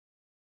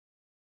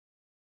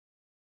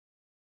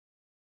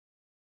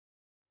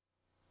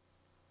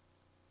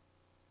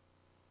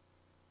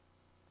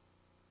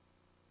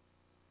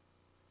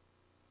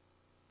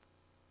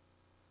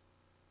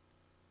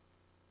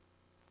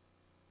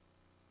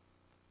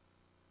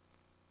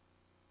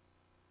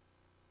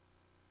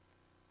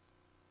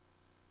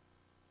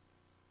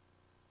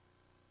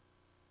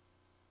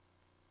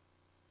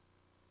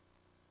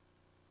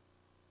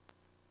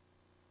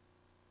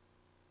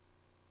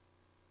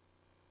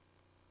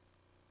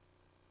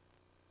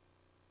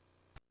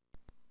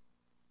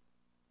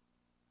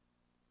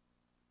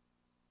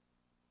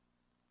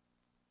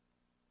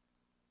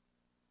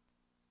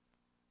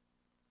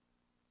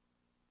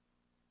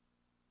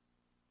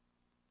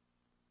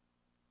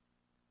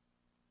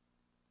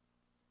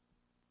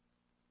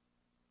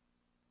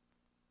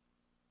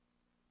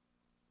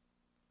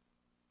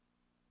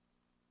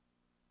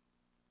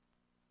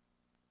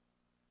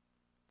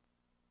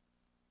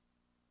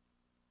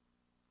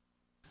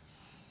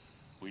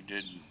we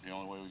did the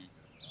only way we...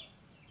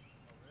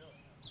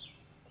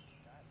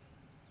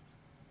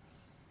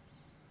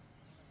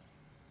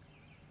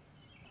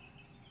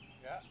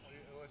 Yeah,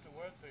 what's it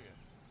worth to you?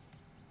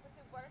 What's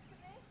it worth to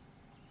me?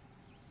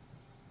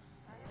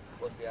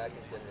 What's the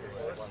action that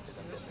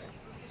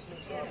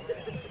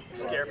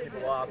Scare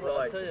people off. They're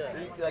like,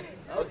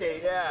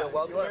 okay, yeah,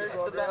 where's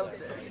the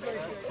bouncer?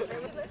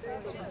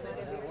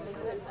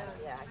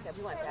 Yeah, I said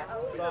we want that.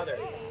 Father,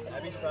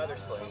 Abby's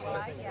father's still.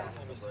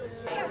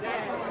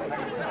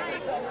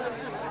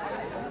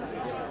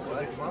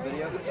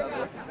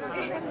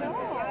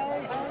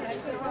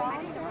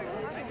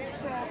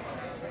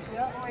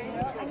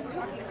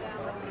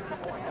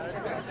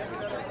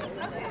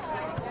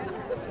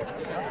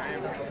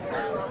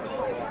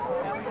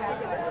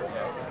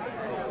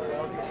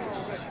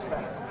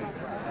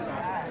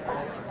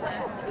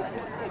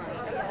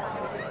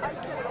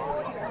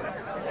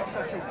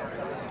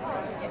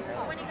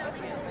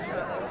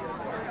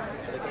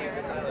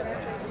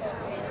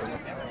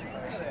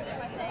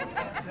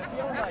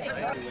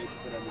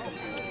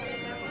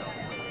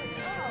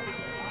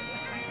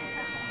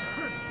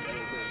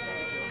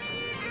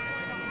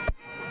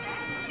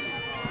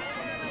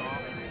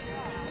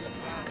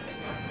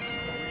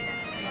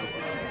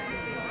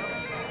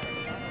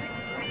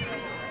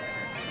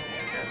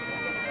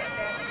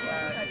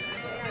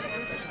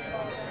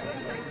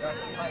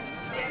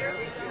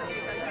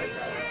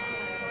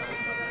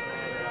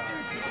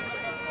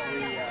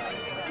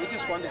 We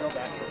just wanted to go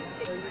back.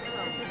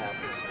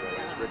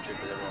 Richard,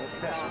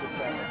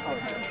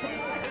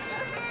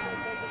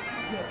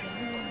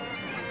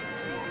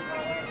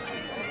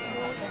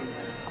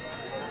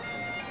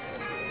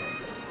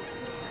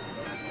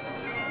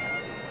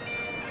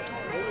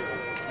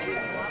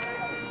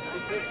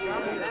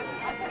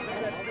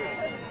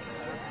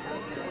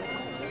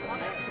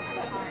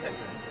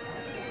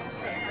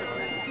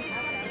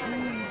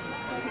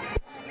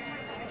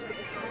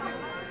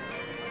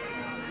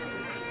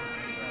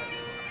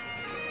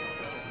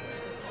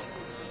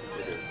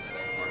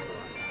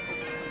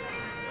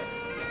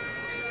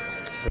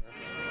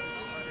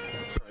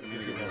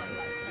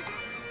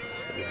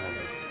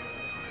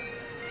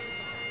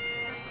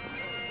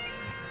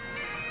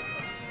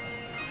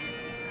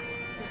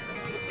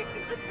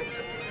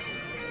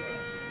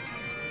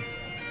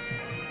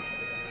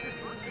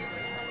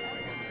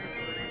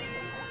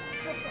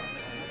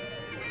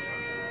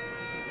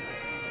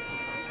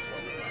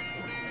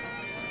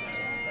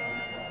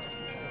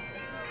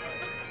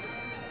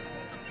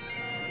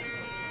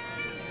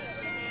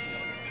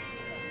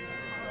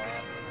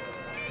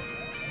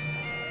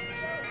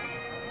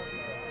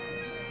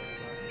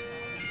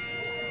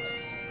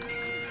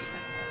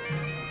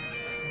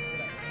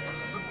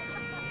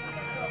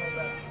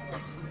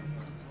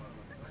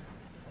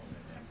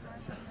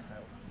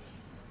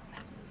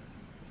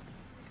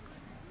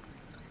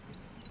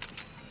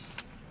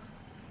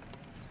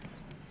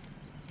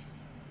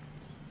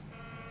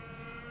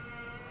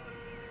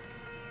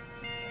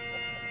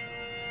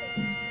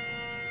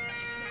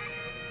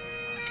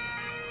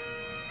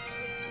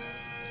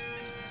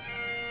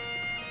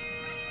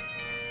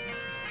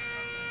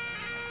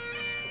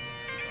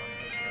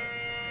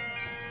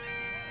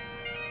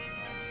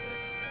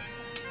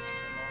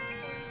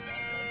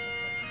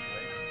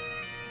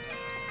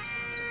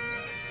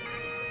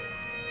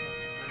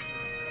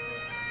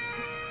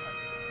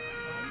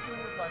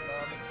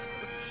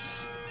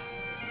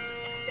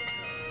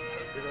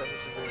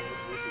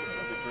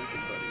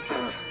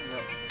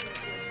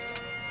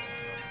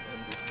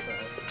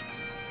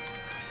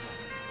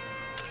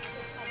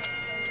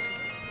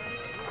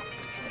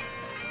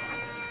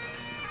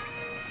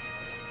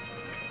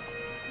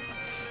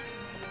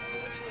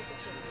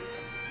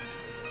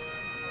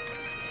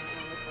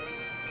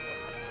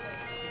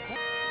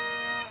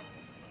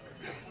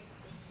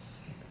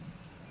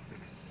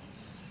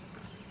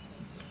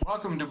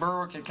 Welcome to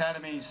Berwick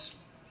Academy's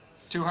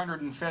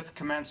 205th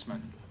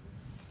commencement.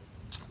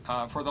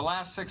 For the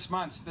last 6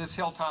 months, this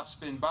hilltop's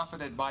been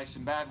buffeted by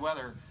some bad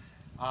weather.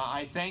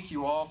 I thank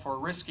you all for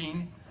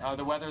risking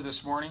the weather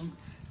this morning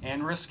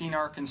and risking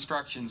our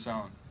construction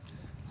zone.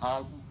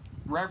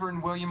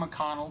 Reverend William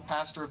McConnell,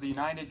 pastor of the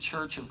United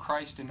Church of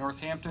Christ in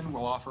Northampton,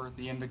 will offer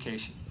the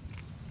invocation.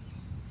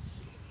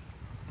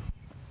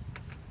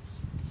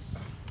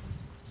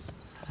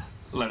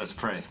 Let us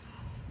pray.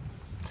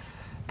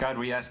 God,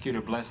 we ask you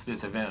to bless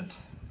this event,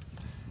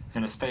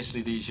 and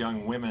especially these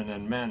young women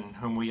and men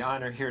whom we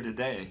honor here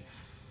today.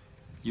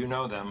 You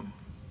know them.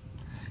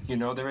 You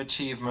know their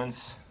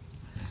achievements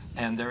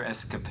and their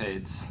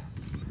escapades.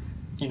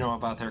 You know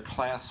about their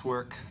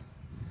classwork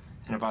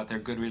and about their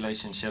good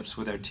relationships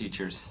with their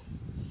teachers.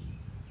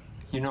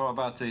 You know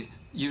about the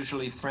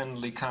usually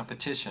friendly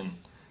competition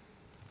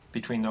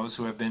between those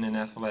who have been in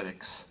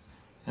athletics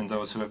and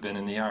those who have been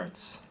in the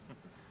arts.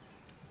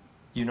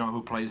 You know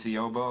who plays the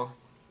oboe,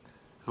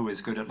 who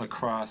is good at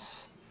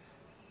lacrosse,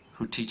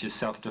 who teaches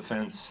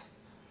self-defense,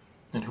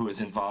 and who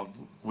is involved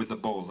with the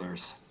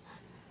boulders.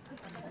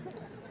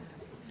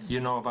 You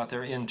know about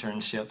their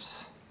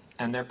internships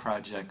and their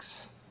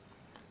projects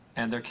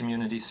and their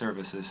community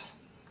services.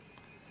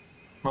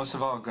 Most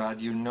of all,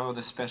 God, you know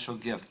the special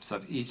gifts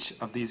of each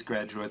of these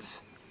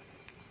graduates.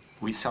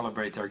 We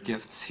celebrate their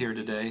gifts here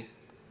today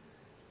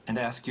and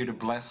ask you to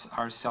bless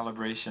our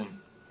celebration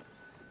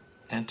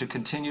and to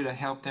continue to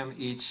help them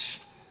each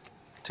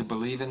to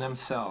believe in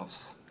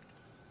themselves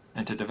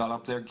and to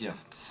develop their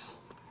gifts,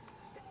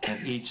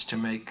 and each to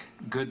make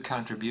good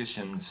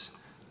contributions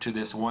to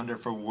this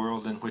wonderful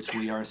world in which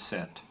we are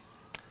set.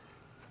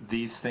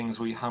 These things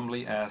we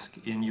humbly ask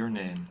in your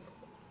name.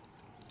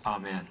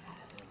 Amen.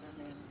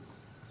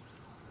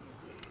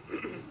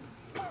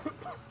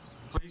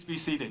 Please be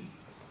seated.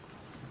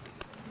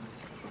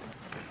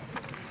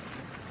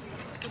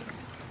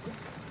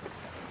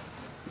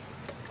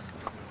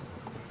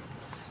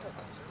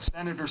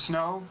 Senator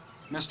Snow,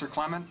 Mr.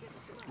 Clement,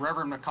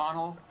 Reverend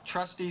McConnell,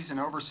 trustees and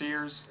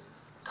overseers,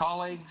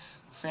 colleagues,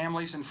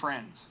 families, and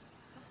friends.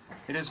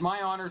 It is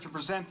my honor to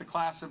present the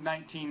class of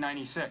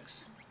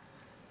 1996.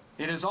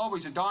 It is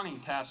always a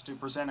daunting task to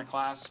present a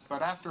class,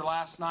 but after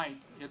last night,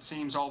 it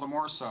seems all the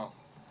more so.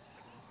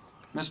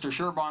 Mr.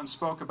 Sherborne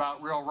spoke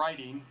about real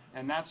writing,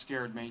 and that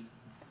scared me.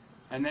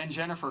 And then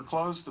Jennifer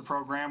closed the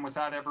program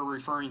without ever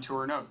referring to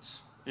her notes,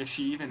 if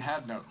she even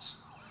had notes.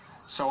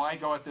 So I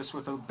go at this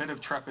with a bit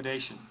of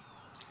trepidation.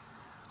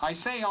 I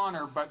say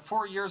honor, but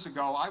 4 years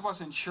ago, I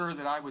wasn't sure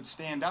that I would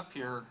stand up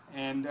here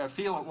and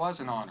feel it was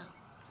an honor.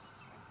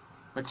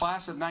 The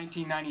class of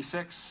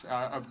 1996,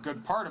 a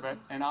good part of it,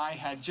 and I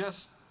had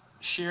just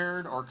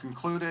shared or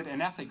concluded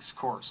an ethics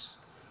course.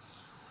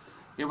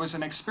 It was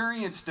an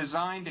experience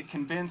designed to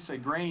convince a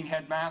graying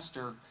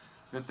headmaster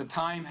that the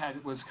time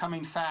was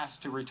coming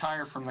fast to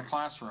retire from the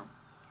classroom.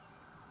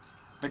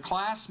 The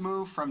class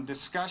moved from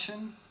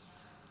discussion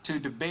to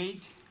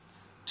debate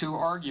to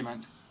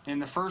argument in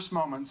the first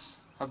moments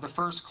of the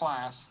first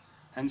class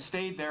and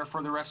stayed there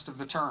for the rest of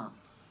the term.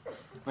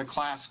 The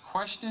class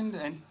questioned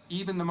and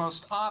even the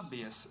most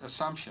obvious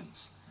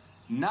assumptions.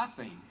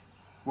 Nothing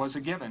was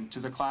a given to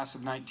the class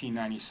of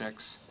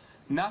 1996.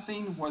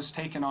 Nothing was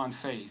taken on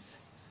faith.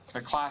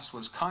 The class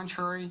was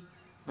contrary.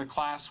 The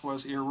class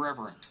was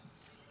irreverent.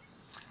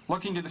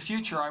 Looking to the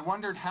future, I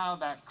wondered how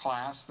that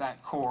class,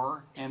 that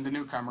core, and the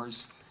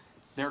newcomers,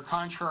 their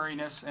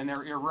contrariness and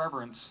their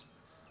irreverence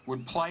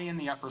would play in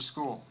the upper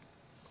school.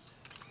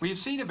 We have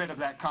seen a bit of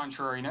that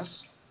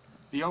contrariness,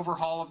 the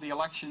overhaul of the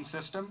election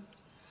system,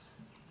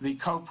 the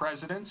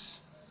co-presidents,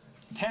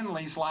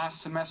 Tenley's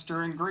last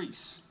semester in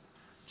Greece,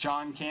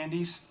 John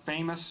Candy's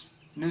famous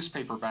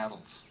newspaper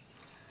battles,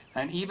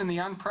 and even the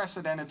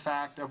unprecedented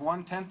fact of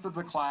 1/10 of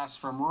the class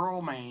from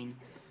rural Maine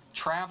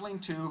traveling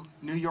to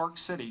New York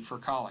City for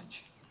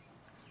college.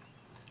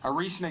 A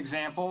recent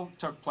example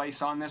took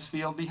place on this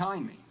field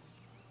behind me.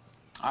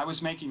 I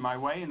was making my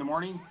way in the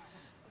morning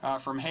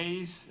from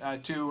Hayes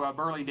to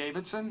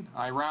Burley-Davidson.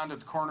 I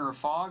rounded the corner of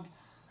Fog,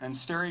 and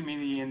staring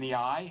me in the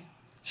eye,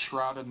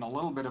 shrouded in a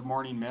little bit of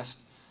morning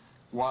mist,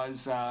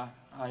 was a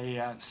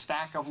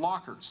stack of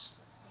lockers.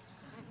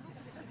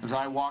 As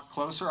I walked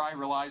closer, I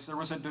realized there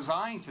was a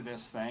design to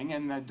this thing,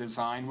 and the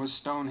design was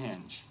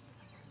Stonehenge.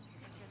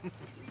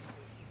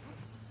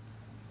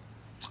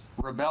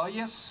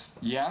 Rebellious,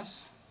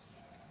 yes.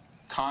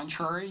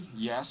 Contrary,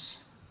 yes.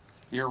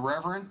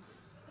 Irreverent,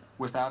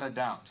 without a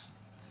doubt.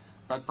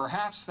 But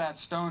perhaps that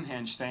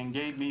Stonehenge thing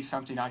gave me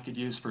something I could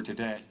use for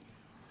today.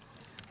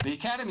 The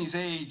Academy's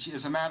age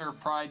is a matter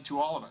of pride to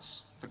all of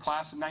us. The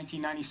class of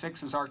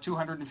 1996 is our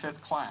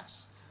 205th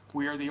class.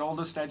 We are the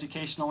oldest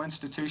educational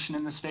institution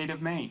in the state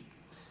of Maine.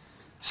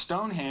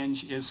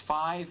 Stonehenge is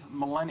 5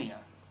 millennia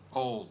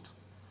old.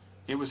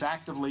 It was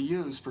actively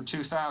used for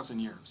 2,000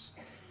 years.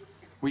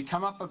 We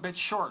come up a bit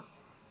short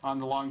on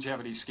the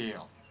longevity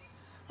scale.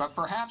 But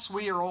perhaps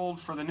we are old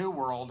for the new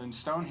world and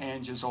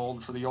Stonehenge is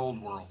old for the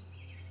old world.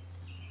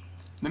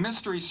 The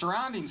mystery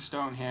surrounding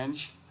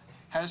Stonehenge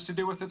has to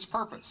do with its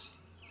purpose.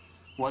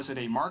 Was it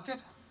a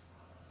market,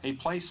 a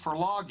place for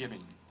law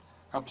giving,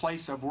 a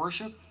place of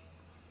worship,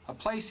 a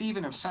place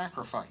even of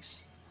sacrifice?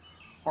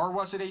 Or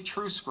was it a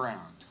truce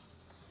ground?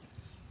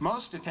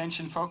 Most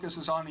attention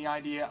focuses on the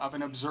idea of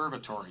an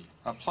observatory,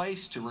 a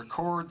place to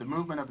record the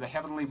movement of the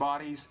heavenly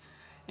bodies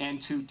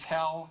and to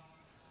tell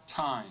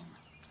time,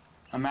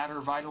 a matter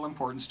of vital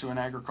importance to an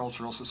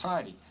agricultural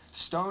society.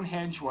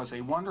 Stonehenge was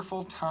a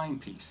wonderful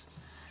timepiece.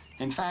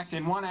 In fact,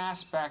 in one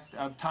aspect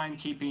of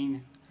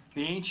timekeeping,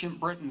 the ancient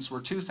Britons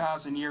were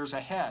 2,000 years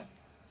ahead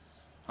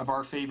of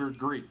our favored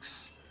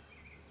Greeks.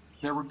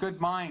 There were good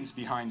minds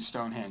behind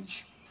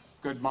Stonehenge.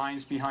 Good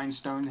minds behind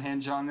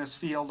Stonehenge on this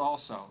field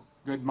also.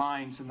 Good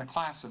minds in the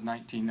class of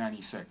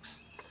 1996.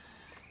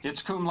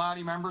 Its cum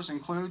laude members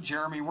include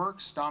Jeremy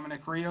Works,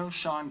 Dominic Rio,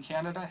 Sean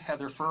Canada,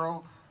 Heather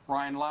Furrow,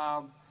 Ryan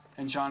Laub,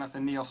 and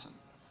Jonathan Nielsen.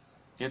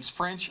 Its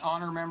French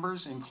honor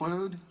members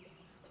include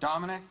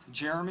Dominic,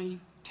 Jeremy,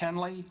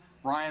 Tenley,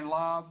 Ryan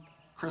Laub,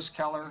 Chris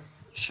Keller,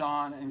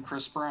 Sean, and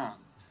Chris Brown.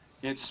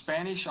 Its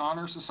Spanish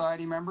Honor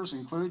Society members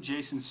include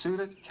Jason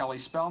Sudet, Kelly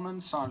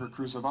Spellman, Sandra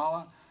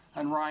Cruzavala,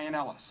 and Ryan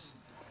Ellis.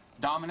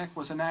 Dominic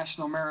was a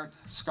National Merit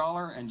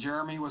Scholar, and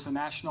Jeremy was a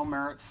National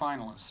Merit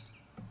Finalist.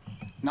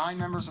 9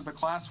 members of the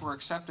class were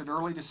accepted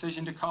early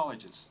decision to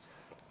colleges.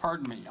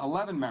 Pardon me,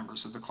 11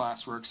 members of the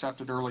class were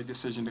accepted early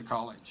decision to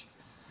college.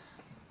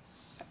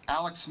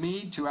 Alex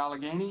Mead to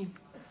Allegheny,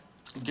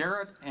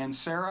 Garrett and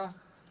Sarah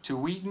to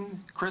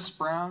Wheaton, Chris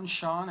Brown,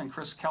 Sean and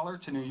Chris Keller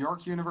to New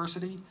York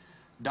University,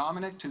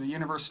 Dominic to the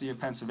University of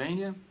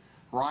Pennsylvania,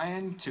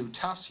 Ryan to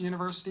Tufts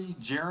University,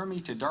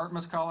 Jeremy to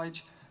Dartmouth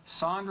College,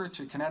 Sandra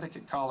to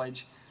Connecticut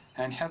College,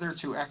 and Heather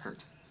to Eckerd.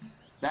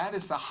 That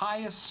is the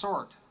highest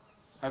sort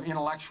of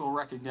intellectual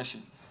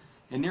recognition.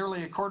 In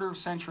nearly a quarter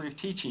century of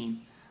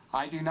teaching,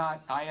 I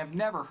have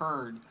never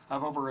heard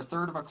of over a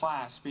third of a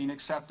class being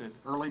accepted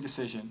early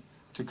decision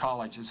to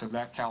colleges of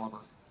that caliber.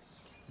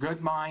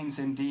 Good minds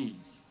indeed.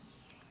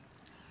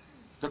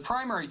 The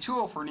primary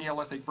tool for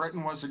Neolithic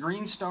Britain was the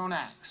greenstone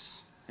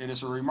axe. It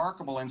is a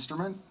remarkable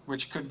instrument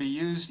which could be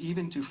used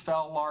even to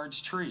fell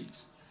large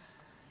trees.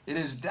 It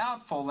is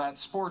doubtful that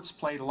sports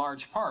played a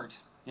large part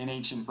in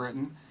ancient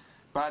Britain,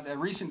 but a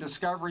recent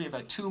discovery of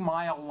a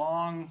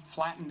 2-mile-long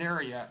flattened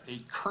area, a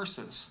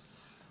cursus,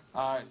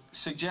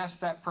 suggests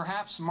that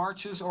perhaps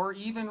marches or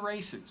even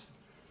races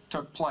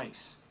took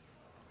place.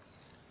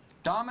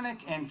 Dominic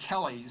and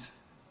Kelly's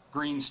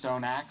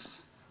greenstone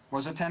axe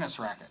was a tennis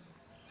racket,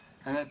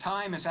 and the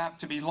time is apt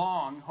to be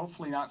long,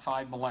 hopefully not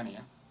 5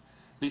 millennia,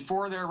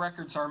 before their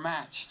records are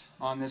matched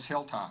on this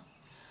hilltop.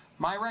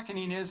 My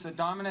reckoning is that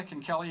Dominic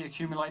and Kelly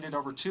accumulated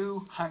over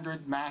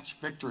 200 match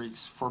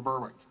victories for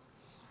Berwick.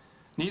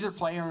 Neither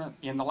player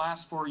in the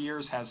last 4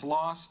 years has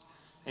lost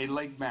a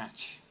league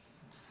match.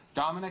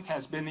 Dominic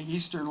has been the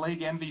Eastern League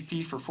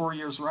MVP for 4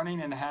 years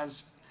running and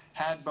has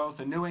had both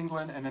a New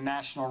England and a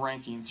national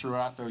ranking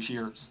throughout those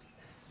years.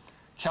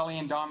 Kelly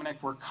and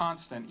Dominic were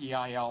constant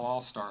EIL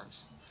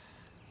All-Stars.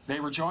 They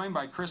were joined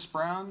by Chris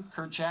Brown,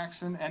 Kurt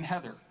Jackson, and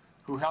Heather,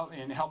 who helped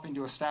in helping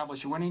to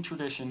establish a winning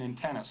tradition in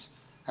tennis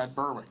at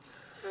Berwick.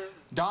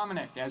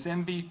 Dominic as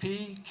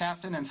MVP,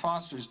 captain and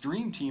Foster's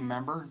Dream Team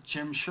member,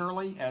 Jim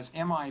Shirley as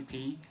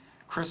MIP,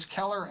 Chris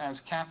Keller as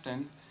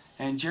captain,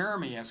 and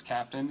Jeremy as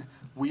captain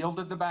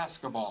wielded the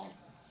basketball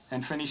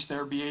and finished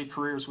their BA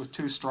careers with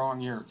 2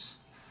 strong years.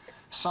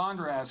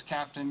 Sandra as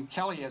captain,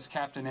 Kelly as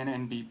captain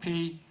and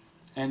MVP,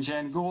 and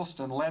Jen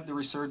Goulston led the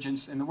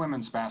resurgence in the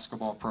women's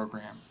basketball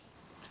program.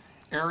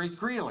 Eric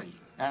Greeley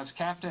as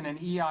captain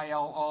and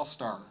EIL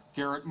All-Star,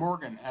 Garrett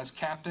Morgan as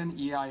captain,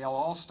 EIL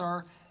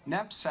All-Star,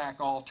 NEPSAC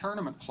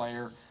All-Tournament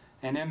player,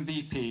 and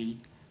MVP,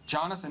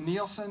 Jonathan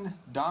Nielsen,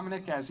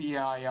 Dominic as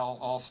EIL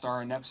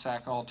All-Star and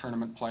NEPSAC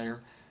All-Tournament player,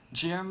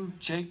 Jim,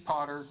 Jake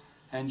Potter,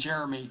 and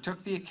Jeremy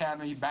took the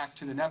academy back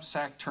to the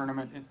NEPSAC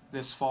tournament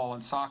this fall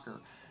in soccer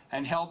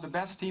and held the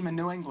best team in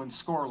New England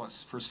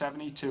scoreless for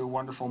 72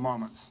 wonderful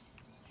moments.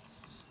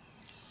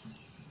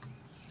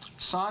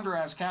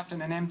 Sandra as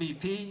captain and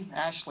MVP,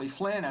 Ashley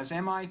Flynn as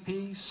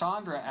MIP,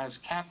 Sandra as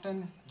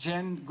captain,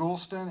 Jen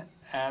Goulston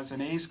as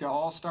an ASGA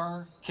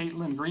All-Star,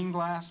 Caitlin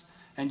Greenglass,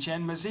 and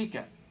Jen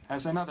Mazika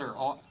as another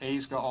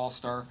ASGA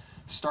All-Star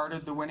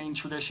started the winning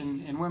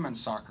tradition in women's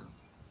soccer.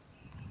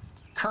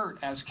 Kurt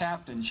as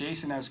captain,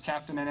 Jason as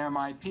captain and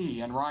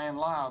MIP, and Ryan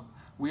Laub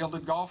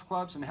wielded golf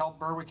clubs and helped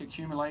Berwick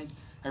accumulate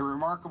a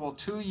remarkable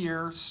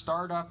 2-year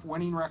startup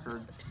winning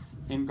record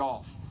in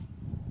golf.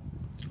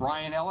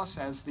 Ryan Ellis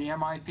as the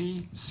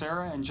MIP,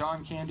 Sarah and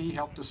John Candy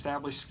helped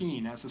establish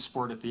skiing as a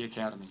sport at the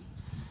academy.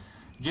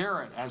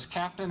 Garrett as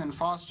captain and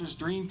Foster's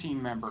Dream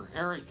Team member,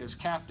 Eric as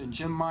captain,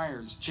 Jim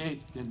Myers,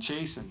 Jake and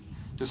Jason,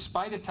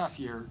 despite a tough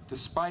year,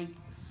 despite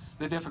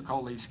the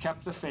difficulties,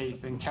 kept the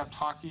faith and kept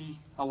hockey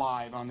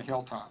alive on the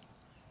hilltop.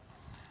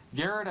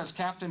 Garrett as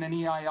captain and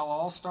EIL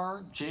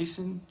All-Star,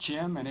 Jason,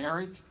 Jim, and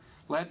Eric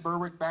led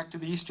Berwick back to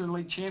the Eastern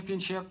League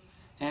Championship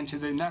and to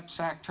the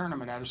NEPSAC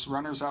tournament as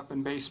runners-up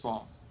in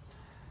baseball.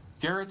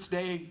 Garrett's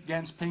day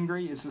against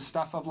Pingree is the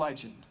stuff of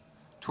legend.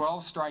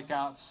 12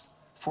 strikeouts,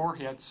 4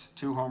 hits,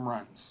 2 home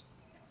runs.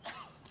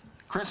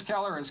 Chris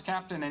Keller as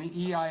captain and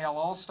EIL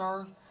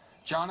All-Star,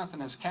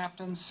 Jonathan as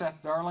captain,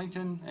 Seth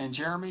Darlington, and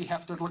Jeremy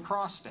hefted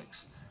lacrosse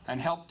sticks and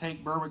helped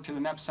take Berwick to the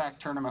NEPSAC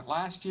tournament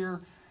last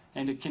year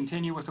and to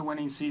continue with the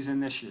winning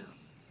season this year.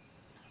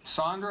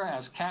 Sandra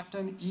as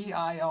captain,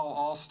 EIL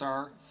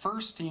All-Star,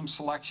 first team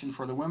selection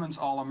for the women's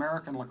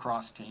All-American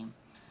lacrosse team.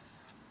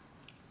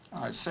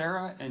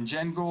 Sarah and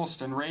Jen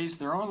Goulston raised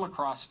their own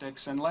lacrosse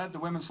sticks and led the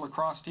women's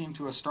lacrosse team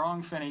to a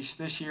strong finish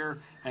this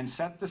year and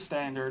set the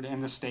standard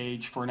and the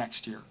stage for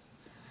next year.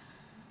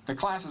 The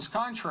class's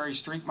contrary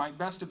streak might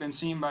best have been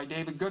seen by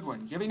David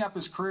Goodwin, giving up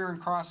his career in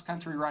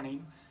cross-country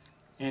running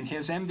in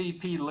his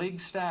MVP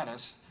league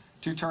status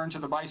to turn to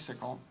the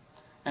bicycle,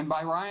 and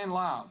by Ryan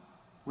Laub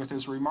with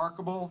his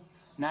remarkable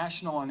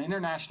national and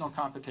international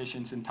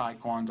competitions in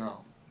Taekwondo.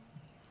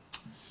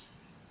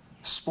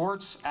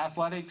 Sports,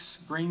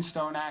 athletics,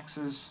 greenstone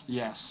axes,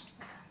 yes.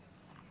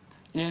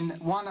 In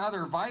one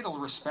other vital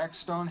respect,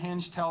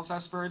 Stonehenge tells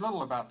us very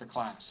little about the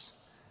class.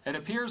 It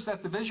appears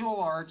that the visual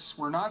arts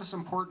were not as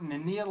important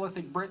in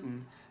Neolithic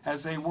Britain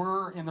as they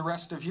were in the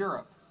rest of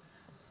Europe.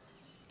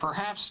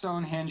 Perhaps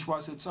Stonehenge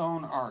was its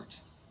own art.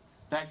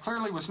 That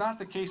clearly was not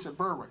the case at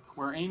Berwick,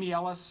 where Amy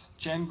Ellis,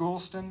 Jen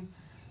Goulston,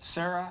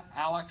 Sarah,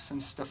 Alex,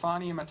 and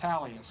Stefania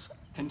Metalius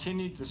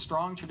continued the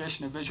strong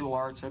tradition of visual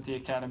arts at the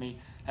Academy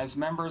as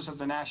members of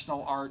the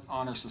National Art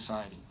Honor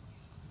Society.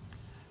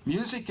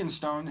 Music in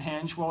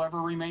Stonehenge will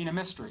ever remain a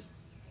mystery,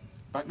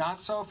 but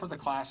not so for the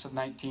class of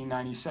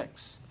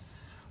 1996.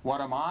 What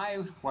am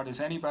I, what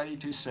is anybody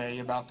to say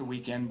about the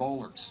weekend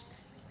bowlers?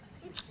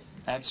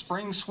 At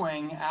Spring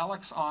Swing,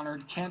 Alex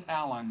honored Kent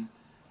Allen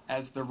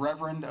as the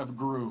Reverend of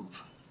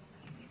Groove.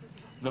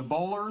 The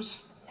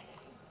bowlers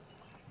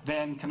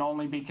then can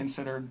only be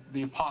considered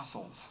the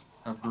apostles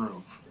of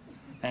groove.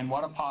 And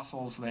what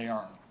apostles they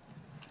are.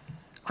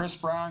 Chris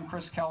Brown,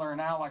 Chris Keller, and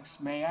Alex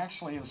may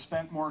actually have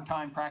spent more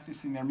time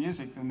practicing their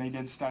music than they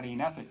did studying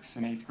ethics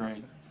in 8th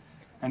grade.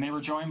 And they were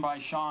joined by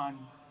Sean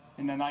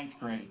in the 9th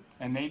grade,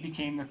 and they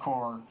became the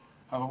core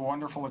of a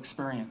wonderful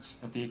experience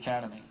at the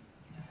Academy.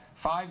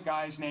 5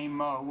 Guys Named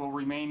Mo will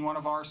remain one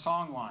of our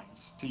song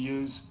lines, to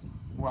use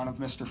one of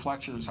Mr.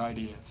 Fletcher's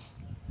ideas.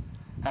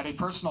 At a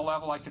personal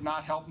level, I could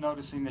not help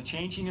noticing the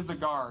changing of the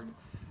guard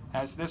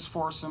as this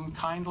foursome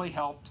kindly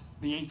helped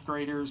the 8th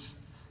graders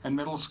and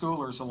middle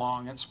schoolers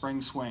along at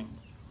Spring Swing.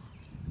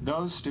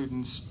 Those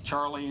students,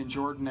 Charlie and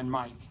Jordan and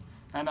Mike,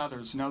 and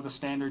others, know the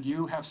standard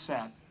you have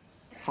set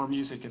for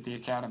music at the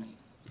Academy.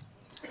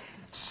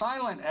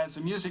 Silent as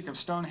the music of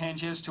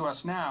Stonehenge is to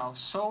us now,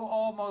 so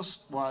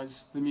almost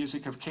was the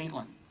music of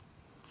Caitlin.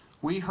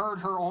 We heard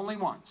her only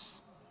once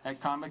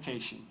at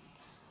convocation.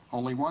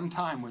 Only one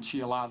time would she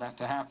allow that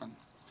to happen.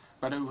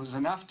 But it was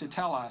enough to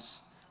tell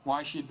us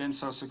why she had been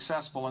so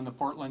successful in the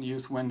Portland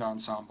Youth Wind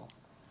Ensemble.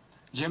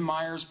 Jim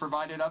Myers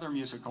provided other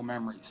musical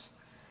memories.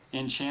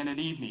 Enchanted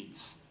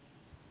Evenings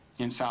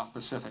in South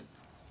Pacific.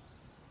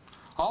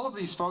 All of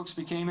these folks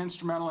became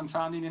instrumental in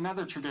founding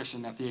another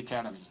tradition at the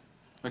Academy,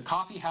 the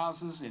coffee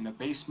houses in the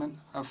basement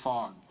of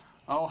Fog.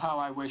 Oh, how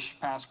I wish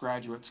past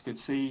graduates could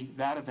see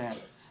that event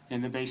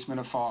in the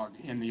basement of Fog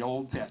in the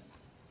old pit.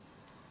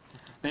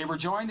 They were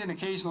joined and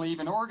occasionally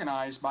even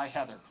organized by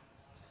Heather.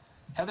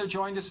 Heather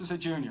joined us as a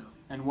junior,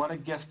 and what a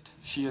gift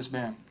she has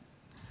been.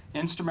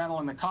 Instrumental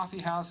in the coffee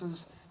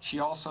houses, she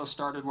also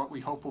started what we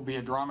hope will be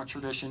a drama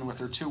tradition with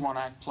her 2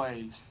 one-act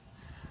plays.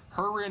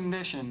 Her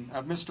rendition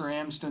of Mr.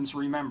 Amsden's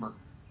Remember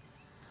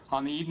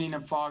on the evening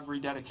of Fog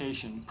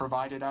rededication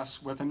provided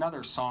us with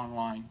another song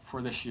line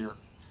for this year.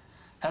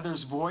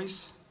 Heather's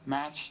voice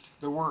matched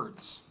the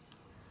words.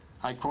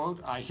 I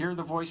quote, "I hear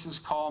the voices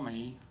call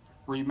me,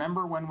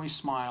 remember when we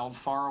smiled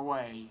far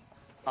away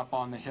up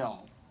on the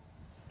hill."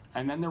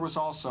 And then there was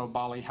also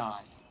Bali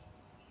High.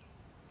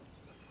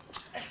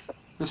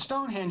 The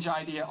Stonehenge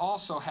idea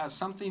also has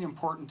something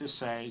important to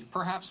say,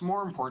 perhaps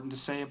more important to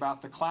say,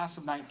 about the class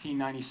of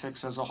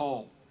 1996 as a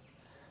whole.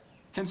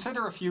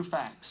 Consider a few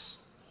facts.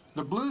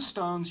 The blue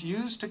stones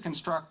used to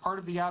construct part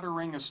of the outer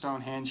ring of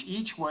Stonehenge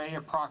each weigh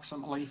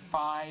approximately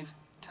 5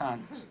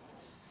 tons.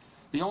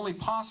 The only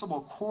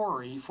possible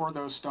quarry for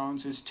those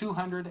stones is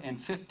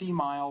 250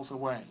 miles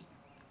away.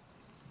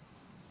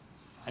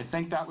 I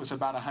think that was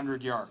about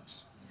 100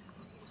 yards.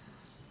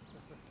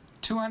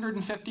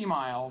 250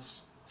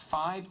 miles,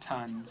 5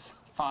 tons,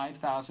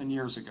 5,000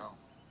 years ago.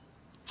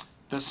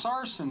 The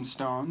sarsen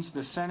stones,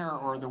 the center,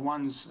 or the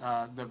ones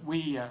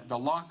the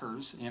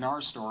lockers in our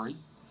story,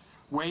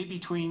 weigh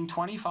between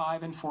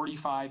 25 and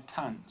 45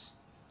 tons.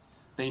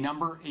 They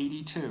number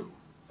 82.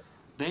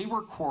 They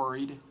were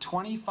quarried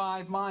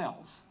 25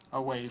 miles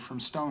away from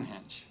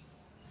Stonehenge.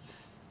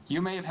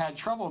 You may have had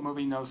trouble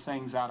moving those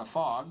things out of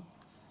Fog.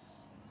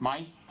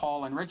 Mike,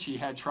 Paul, and Richie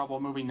had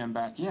trouble moving them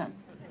back in.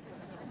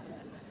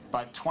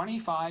 But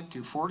 25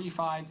 to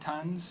 45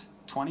 tons,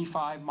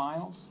 25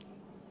 miles.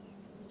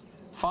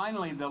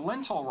 Finally, the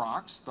lintel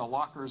rocks, the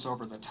lockers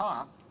over the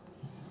top,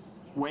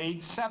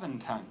 weighed 7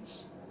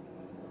 tons.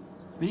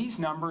 These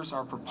numbers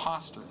are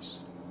preposterous.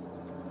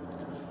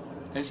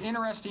 As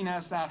interesting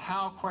as that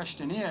how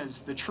question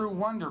is, the true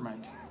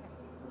wonderment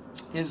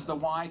is the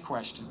why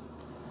question.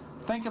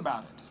 Think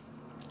about it.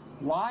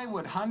 Why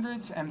would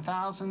hundreds and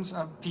thousands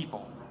of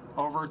people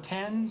over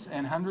tens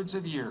and hundreds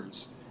of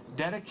years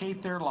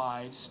dedicate their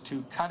lives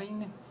to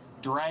cutting,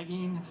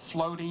 dragging,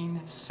 floating,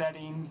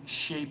 setting,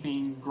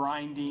 shaping,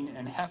 grinding,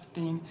 and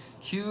hefting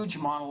huge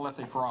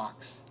monolithic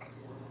rocks?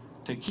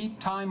 To keep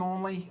time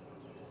only?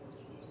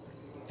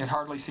 It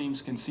hardly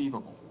seems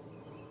conceivable.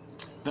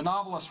 The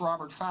novelist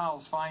Robert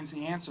Fowles finds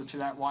the answer to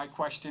that why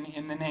question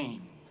in the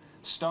name.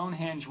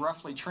 Stonehenge,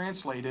 roughly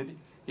translated,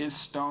 is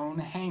stone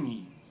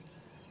hanging.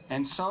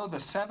 And so the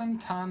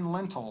 7-ton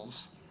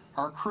lintels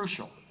are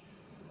crucial.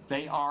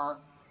 They are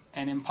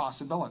an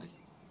impossibility.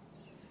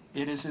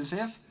 It is as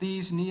if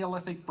these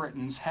Neolithic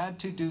Britons had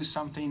to do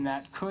something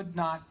that could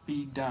not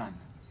be done,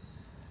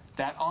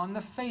 that on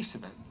the face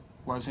of it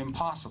was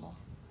impossible.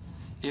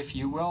 If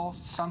you will,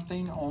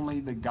 something only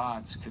the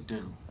gods could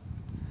do.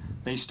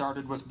 They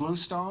started with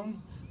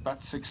bluestone,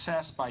 but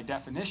success by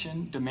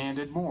definition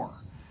demanded more.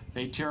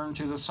 They turned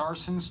to the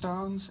sarsen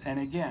stones, and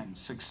again,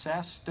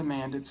 success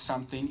demanded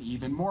something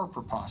even more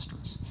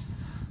preposterous.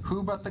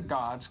 Who but the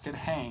gods could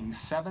hang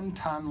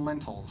 7-ton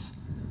lintels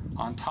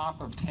on top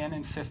of 10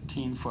 and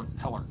 15-foot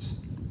pillars?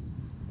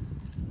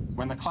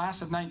 When the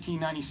class of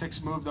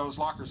 1996 moved those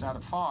lockers out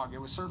of fog, it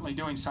was certainly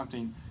doing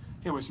something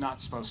it was not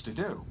supposed to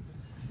do.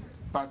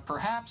 But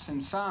perhaps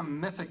in some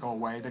mythical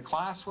way, the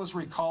class was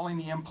recalling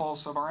the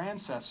impulse of our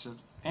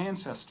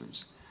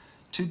ancestors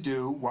to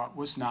do what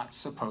was not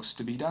supposed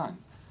to be done,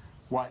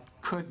 what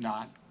could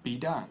not be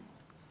done.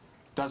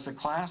 Does the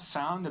class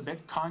sound a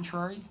bit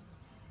contrary,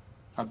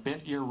 a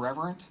bit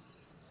irreverent?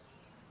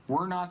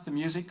 Were not the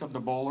music of the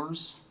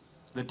bowlers,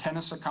 the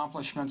tennis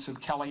accomplishments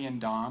of Kelly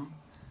and Dom,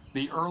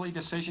 the early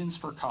decisions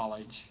for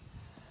college,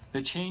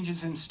 the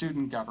changes in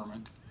student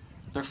government,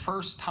 the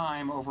first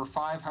time over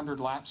 500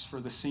 laps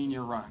for the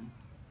senior run,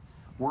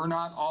 were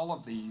not all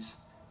of these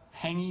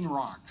hanging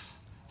rocks,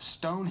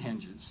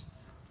 Stonehenges,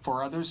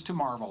 for others to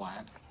marvel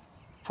at,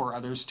 for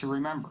others to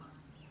remember?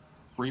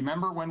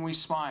 Remember when we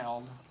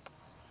smiled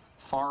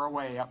far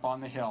away up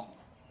on the hill,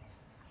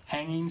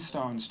 hanging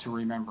stones to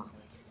remember.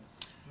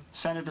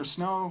 Senator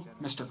Snow,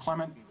 Mr.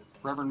 Clement,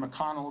 Reverend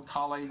McConnell,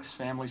 colleagues,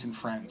 families, and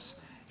friends,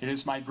 it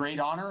is my great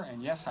honor,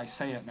 and yes, I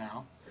say it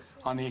now,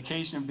 on the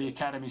occasion of the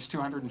Academy's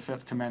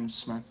 205th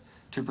commencement,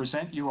 to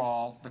present you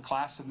all the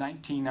class of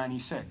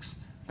 1996,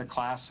 the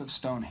class of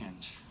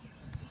Stonehenge.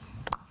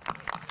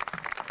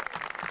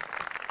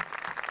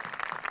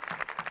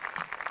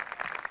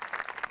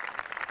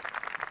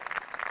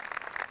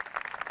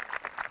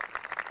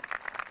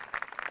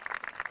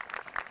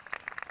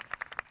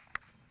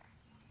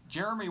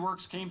 Jeremy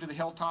Works came to the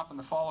Hilltop in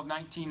the fall of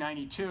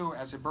 1992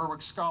 as a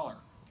Berwick Scholar.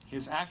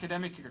 His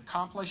academic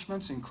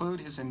accomplishments include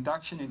his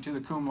induction into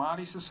the Cum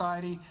Laude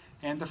Society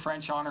and the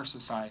French Honor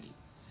Society.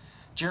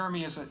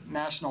 Jeremy is a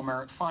National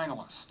Merit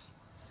finalist.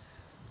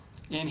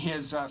 In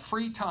his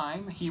free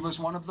time, he was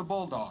one of the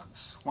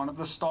Bulldogs, one of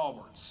the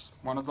stalwarts,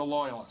 one of the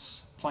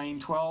loyalists, playing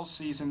 12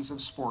 seasons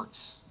of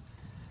sports.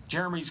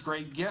 Jeremy's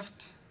great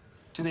gift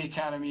to the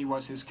Academy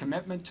was his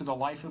commitment to the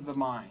life of the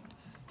mind,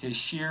 his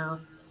sheer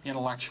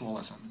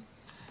intellectualism.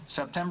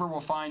 September will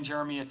find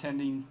Jeremy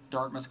attending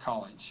Dartmouth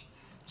College.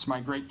 It's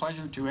my great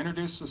pleasure to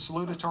introduce the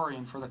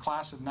salutatorian for the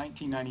class of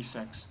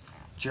 1996,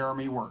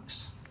 Jeremy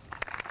Works.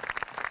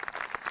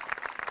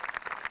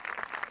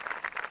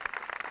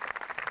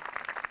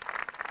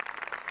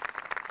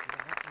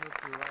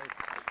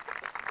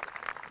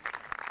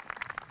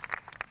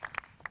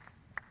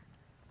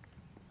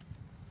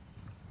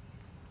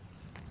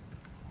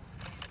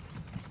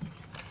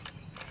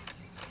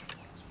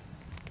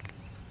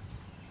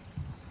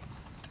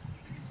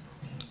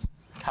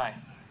 Hi.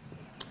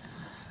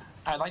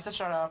 I'd like to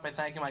start off by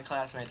thanking my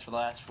classmates for the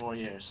last 4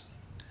 years.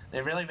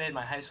 They've really made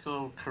my high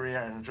school career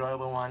an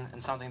enjoyable one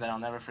and something that I'll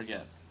never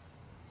forget.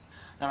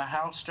 No matter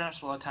how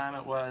stressful a time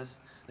it was,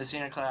 the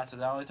senior class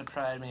was always to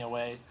pride me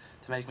away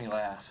to make me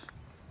laugh.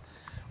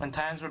 When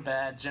times were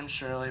bad, Jim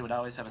Shirley would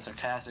always have a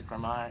sarcastic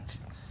remark.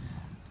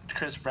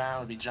 Chris Brown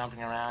would be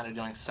jumping around or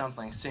doing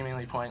something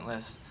seemingly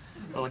pointless,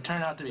 but would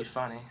turn out to be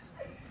funny.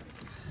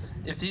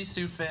 If these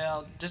two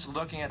failed, just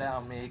looking at Al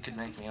and me could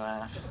make me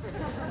laugh.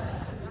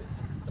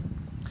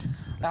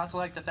 I'd also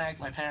like to thank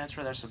my parents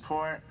for their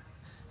support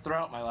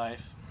throughout my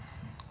life.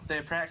 They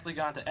have practically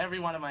gone to every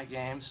one of my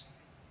games,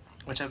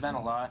 which have been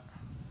a lot,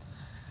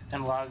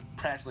 and logged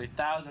practically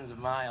thousands of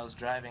miles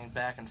driving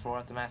back and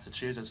forth to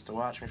Massachusetts to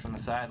watch me from the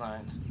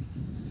sidelines.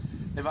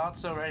 They've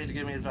also ready to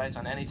give me advice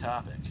on any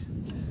topic.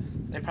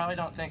 They probably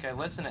don't think I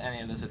listen to any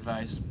of this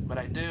advice, but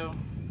I do,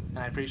 and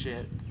I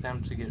appreciate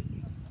them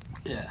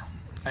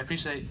I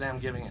appreciate them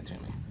giving it to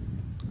me.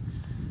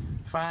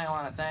 Finally, I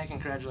want to thank and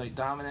congratulate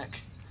Dominic,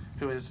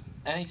 who, as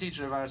any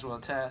teacher of ours will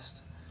attest,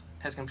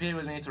 has competed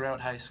with me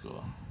throughout high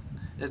school.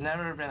 It has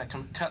never been a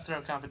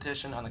cutthroat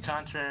competition. On the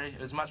contrary,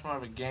 it was much more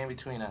of a game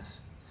between us,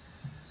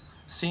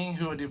 seeing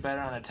who would do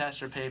better on a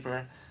test or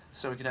paper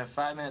so we could have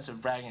 5 minutes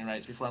of bragging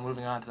rights before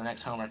moving on to the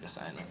next homework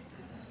assignment.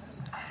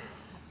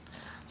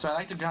 So I'd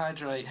like to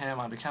congratulate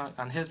him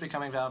on his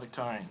becoming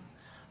valedictorian.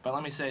 But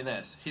let me say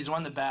this, he's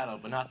won the battle,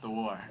 but not the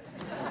war.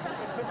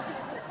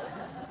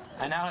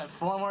 I now have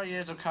 4 more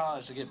years of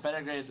college to get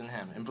better grades than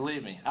him, and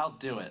believe me, I'll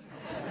do it.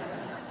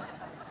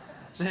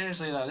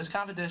 Seriously though, this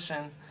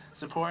competition,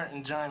 support, and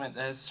enjoyment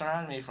that has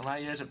surrounded me for my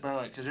years at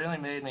Berwick has really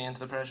made me into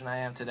the person I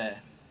am today.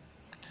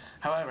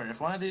 However, if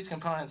one of these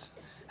components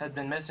had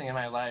been missing in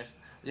my life,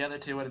 the other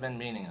two would have been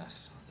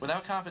meaningless.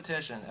 Without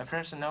competition, a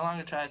person no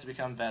longer tries to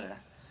become better.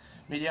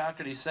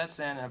 Mediocrity sets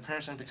in and a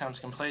person becomes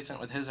complacent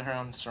with his or her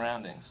own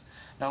surroundings,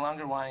 no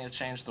longer wanting to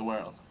change the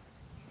world.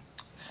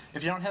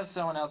 If you don't have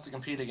someone else to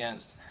compete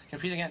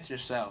against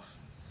yourself.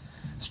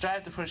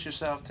 Strive to push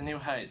yourself to new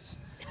heights,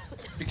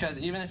 because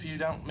even if you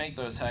don't make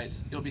those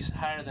heights, you'll be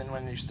higher than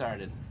when you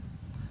started.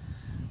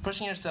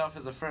 Pushing yourself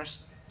is the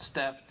first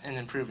step in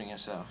improving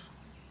yourself.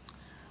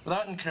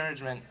 Without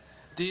encouragement,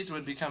 deeds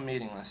would become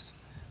meaningless.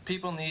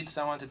 People need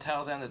someone to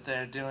tell them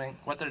that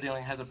what they're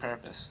doing has a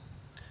purpose.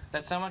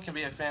 That someone can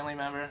be a family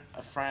member,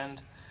 a friend,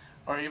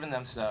 or even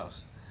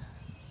themselves.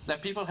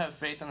 That people have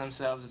faith in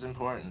themselves is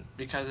important,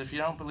 because if you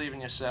don't believe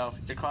in yourself,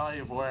 your quality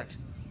of work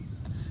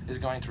is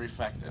going to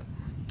reflect it.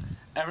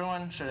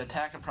 Everyone should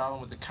attack a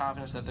problem with the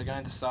confidence that they're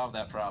going to solve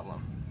that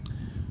problem.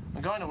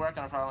 When going to work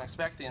on a problem,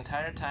 expect the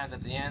entire time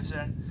that the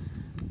answer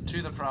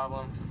to the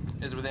problem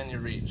is within your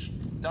reach.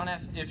 Don't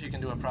ask if you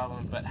can do a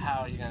problem, but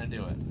how you're going to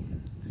do it.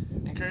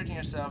 Encouraging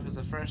yourself is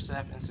the first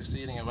step in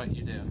succeeding at what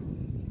you do.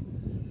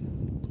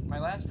 My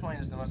last point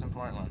is the most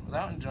important one.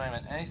 Without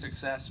enjoyment, any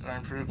success or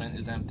improvement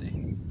is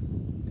empty.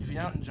 If you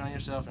don't enjoy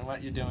yourself and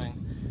what you're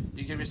doing,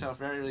 you give yourself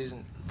very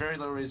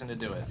little reason to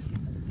do it.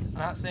 I'm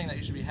not saying that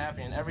you should be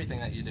happy in everything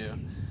that you do,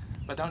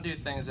 but don't do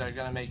things that are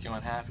going to make you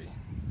unhappy.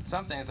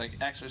 Some things like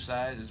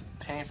exercise is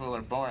painful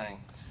or boring,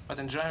 but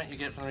the enjoyment you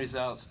get from the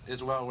results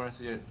is well worth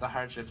the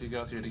hardships you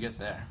go through to get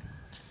there.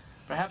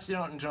 Perhaps you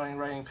don't enjoy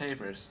writing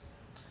papers.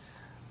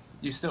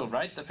 You still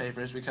write the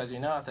papers because you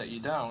know that you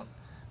don't,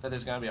 that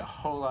there's going to be a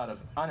whole lot of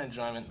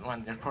unenjoyment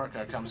when your report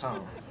card comes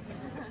home.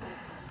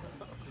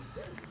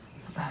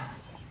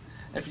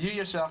 If you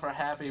yourself are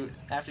happy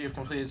after you've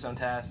completed some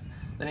task,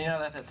 then you know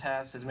that that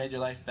task has made your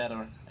life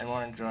better and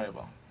more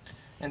enjoyable.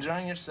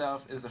 Enjoying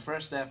yourself is the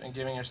first step in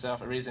giving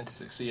yourself a reason to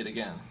succeed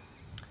again.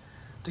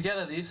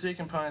 Together, these three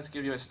components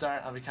give you a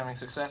start on becoming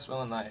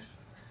successful in life.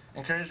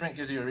 Encouragement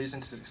gives you a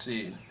reason to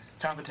succeed.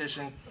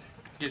 Competition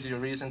gives you a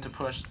reason to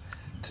push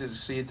to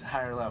succeed to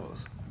higher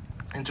levels.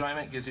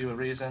 Enjoyment gives you a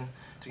reason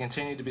to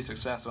continue to be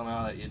successful in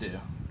all that you do.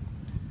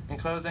 In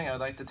closing, I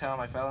would like to tell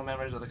my fellow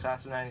members of the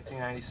class of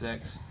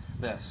 1996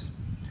 this.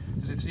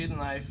 To succeed in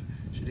life,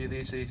 you should do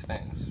these three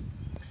things.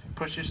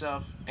 Push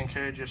yourself,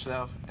 encourage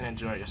yourself, and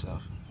enjoy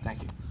yourself.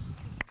 Thank you.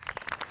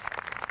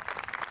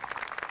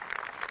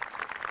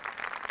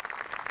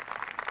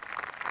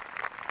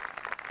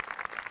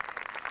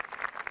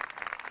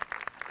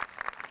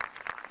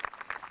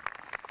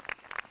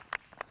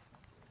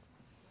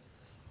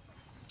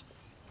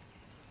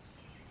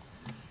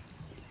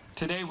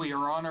 Today we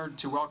are honored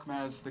to welcome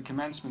as the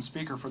commencement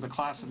speaker for the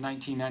class of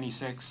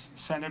 1996,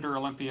 Senator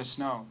Olympia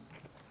Snowe.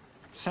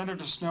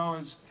 Senator Snowe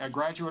is a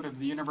graduate of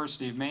the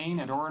University of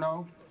Maine at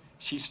Orono.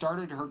 She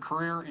started her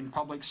career in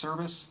public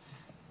service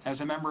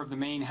as a member of the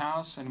Maine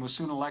House and was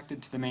soon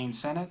elected to the Maine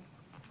Senate.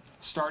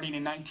 Starting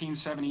in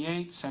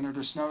 1978,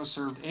 Senator Snowe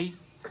served 8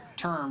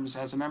 terms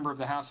as a member of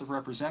the House of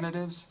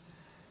Representatives.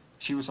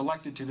 She was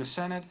elected to the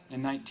Senate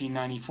in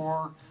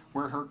 1994,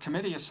 where her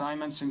committee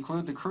assignments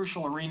include the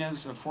crucial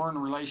arenas of foreign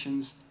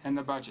relations and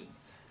the budget.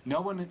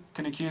 No one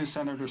can accuse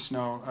Senator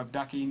Snowe of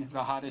ducking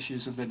the hot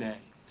issues of the day.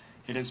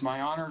 It is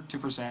my honor to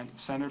present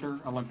Senator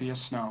Olympia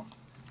Snowe.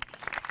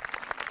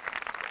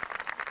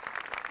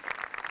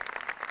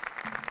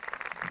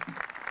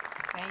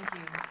 Thank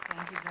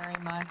you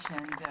very much,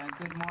 and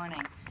good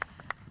morning.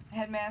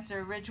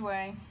 Headmaster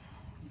Ridgway,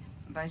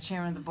 Vice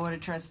Chairman of the Board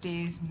of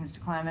Trustees,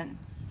 Mr. Clement,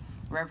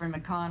 Reverend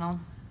McConnell,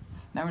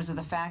 members of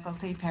the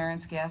faculty,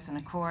 parents, guests, and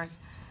of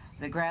course,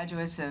 the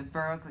graduates of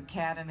Berwick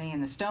Academy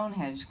and the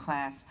Stonehenge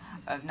class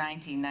of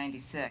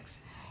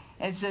 1996.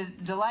 It's a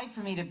delight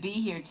for me to be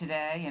here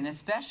today, and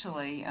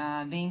especially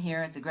being here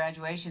at the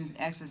graduation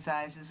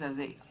exercises of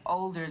the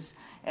Olders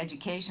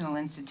Educational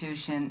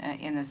Institution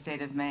in the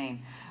state of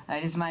Maine.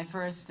 It is my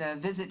first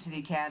visit to the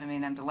Academy,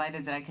 and I'm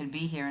delighted that I could be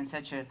here on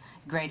such a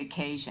great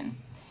occasion.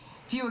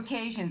 Few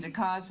occasions are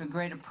cause for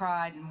greater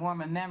pride and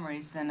warmer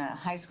memories than a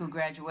high school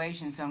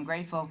graduation, so I'm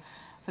grateful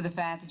for the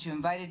fact that you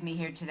invited me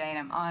here today, and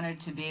I'm honored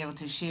to be able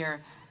to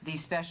share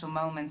these special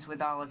moments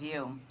with all of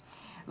you.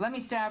 Let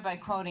me start by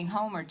quoting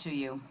Homer to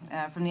you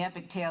from the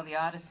epic tale, The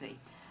Odyssey.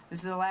 This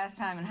is the last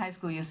time in high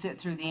school you'll sit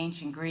through the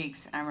ancient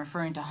Greeks. I'm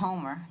referring to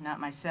Homer,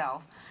 not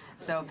myself,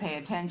 so pay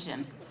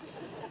attention.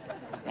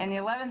 In the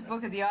 11th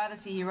book of the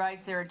Odyssey, he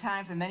writes, "There are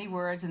time for many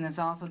words, and there's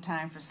also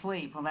time for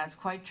sleep." Well, that's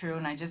quite true,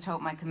 and I just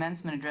hope my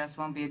commencement address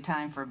won't be a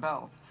time for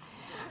both.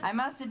 I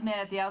must admit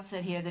at the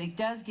outset here that it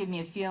does give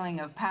me a feeling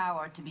of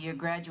power to be your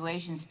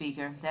graduation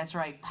speaker. That's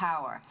right,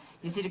 power.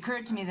 You see, it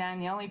occurred to me that I'm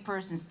the only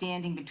person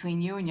standing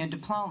between you and your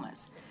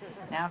diplomas.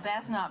 Now, if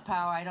that's not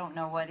power, I don't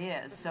know what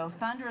is. So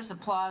thunderous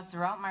applause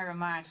throughout my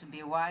remarks would be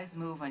a wise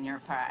move on your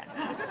part.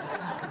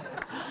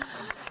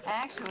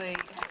 Actually,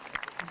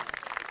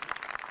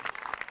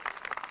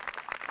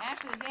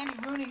 as Andy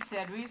Rooney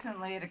said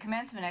recently at a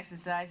commencement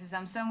exercise,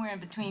 I'm somewhere in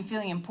between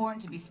feeling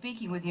important to be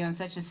speaking with you on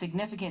such a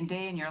significant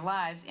day in your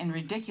lives and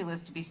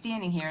ridiculous to be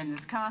standing here in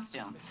this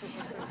costume.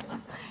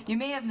 You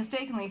may have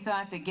mistakenly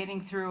thought that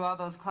getting through all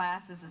those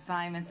classes,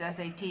 assignments,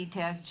 SAT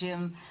tests,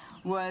 gym,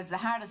 was the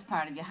hardest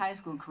part of your high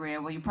school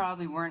career. Well, you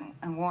probably weren't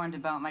warned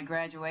about my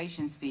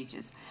graduation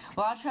speeches.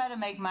 Well, I'll try to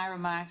make my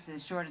remarks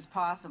as short as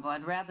possible.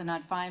 I'd rather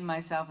not find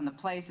myself in the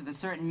place of a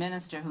certain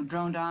minister who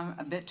droned on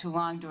a bit too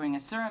long during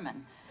a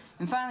sermon.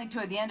 And finally,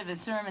 toward the end of his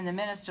sermon, the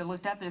minister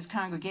looked up at his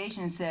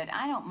congregation and said,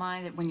 "I don't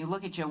mind it when you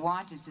look at your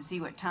watches to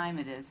see what time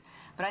it is,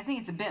 but I think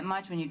it's a bit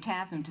much when you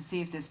tap them to see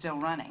if they're still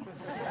running."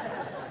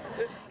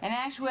 In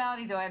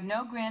actuality, though, I have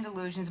no grand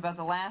illusions about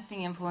the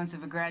lasting influence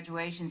of a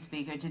graduation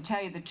speaker. To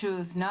tell you the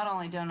truth, not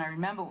only don't I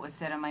remember what was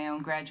said on my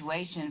own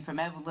graduation from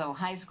Edward Little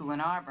High School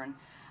in Auburn,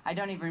 I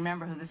don't even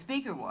remember who the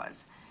speaker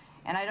was.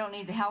 And I don't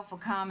need the helpful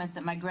comment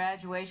that my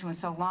graduation was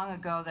so long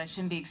ago that I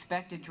shouldn't be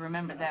expected to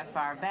remember that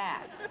far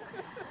back.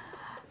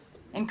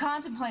 In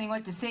contemplating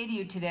what to say to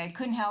you today, I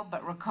couldn't help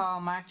but recall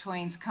Mark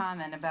Twain's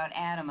comment about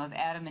Adam of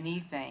Adam and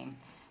Eve fame.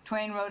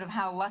 Twain wrote of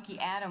how lucky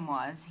Adam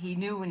was. He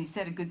knew when he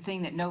said a good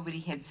thing that nobody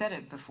had said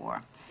it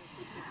before.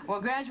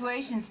 Well,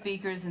 graduation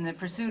speakers, in the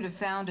pursuit of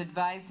sound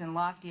advice and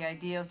lofty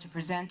ideals to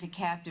present to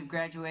captive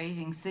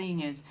graduating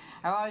seniors,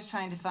 are always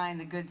trying to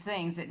find the good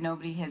things that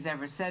nobody has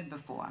ever said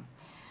before.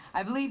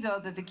 I believe,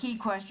 though, that the key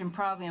question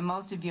probably in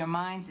most of your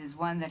minds is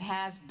one that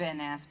has been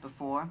asked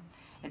before.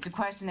 It's a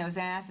question that was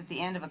asked at the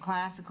end of a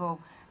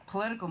classical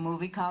political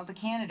movie called The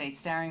Candidate,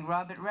 starring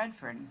Robert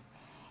Redford.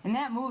 In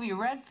that movie,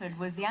 Redford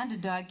was the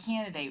underdog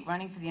candidate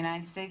running for the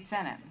United States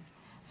Senate,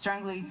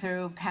 struggling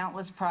through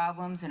countless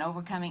problems and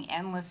overcoming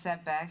endless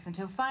setbacks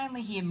until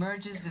finally he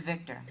emerges the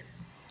victor.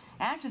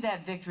 After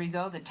that victory,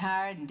 though, the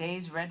tired and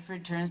dazed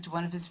Redford turns to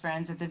one of his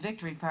friends at the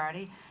victory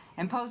party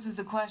and poses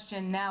the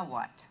question, now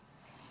what?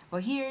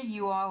 Well, here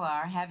you all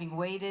are, having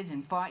waited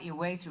and fought your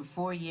way through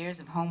 4 years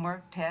of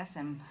homework, tests,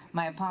 and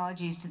my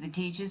apologies to the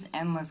teachers,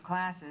 endless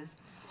classes.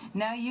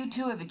 Now you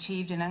too have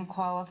achieved an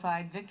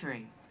unqualified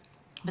victory.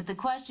 But the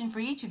question for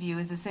each of you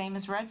is the same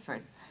as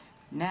Redford.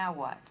 Now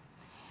what?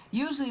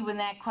 Usually when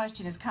that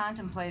question is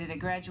contemplated at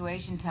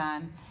graduation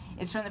time,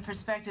 it's from the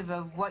perspective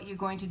of what you're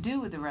going to do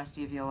with the rest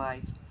of your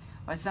life,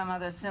 or some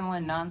other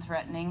similar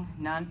non-threatening,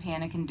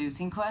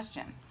 non-panic-inducing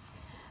question.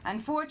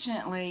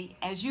 Unfortunately,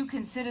 as you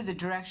consider the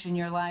direction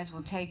your lives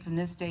will take from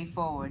this day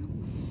forward,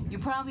 you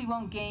probably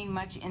won't gain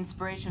much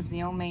inspiration from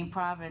the old Maine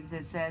proverb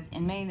that says,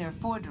 in Maine there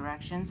are 4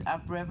 directions,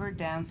 upriver,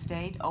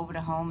 downstate, over to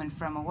home, and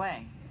from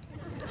away.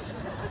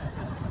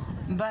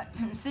 But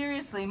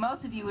seriously,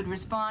 most of you would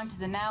respond to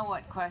the now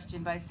what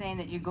question by saying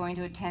that you're going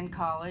to attend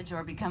college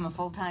or become a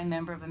full-time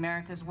member of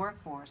America's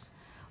workforce.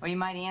 Or you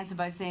might answer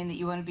by saying that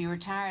you want to be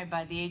retired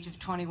by the age of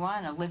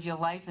 21 or live your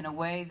life in a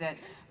way that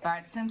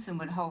Bart Simpson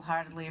would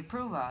wholeheartedly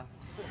approve of.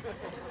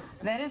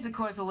 That is, of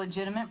course, a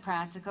legitimate,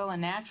 practical,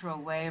 and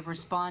natural way of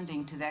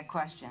responding to that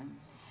question.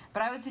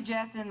 But I would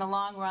suggest that in the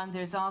long run,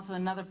 there's also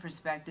another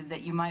perspective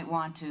that you might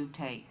want to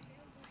take.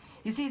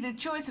 You see, the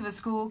choice of a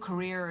school,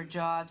 career, or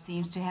job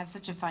seems to have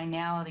such a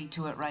finality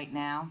to it right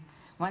now.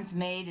 Once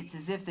made, it's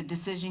as if the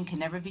decision can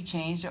never be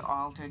changed or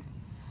altered.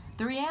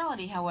 The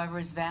reality, however,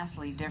 is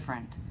vastly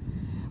different.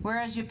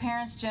 Whereas your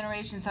parents'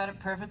 generation thought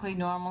it perfectly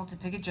normal to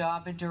pick a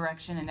job or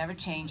direction and never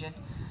change it,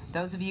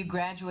 those of you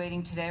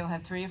graduating today will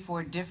have 3 or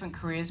 4 different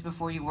careers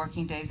before your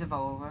working days are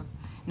over.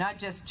 Not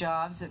just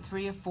jobs, but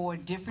 3 or 4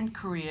 different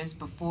careers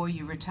before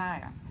you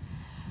retire.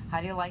 How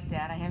do you like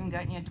that? I haven't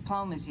gotten your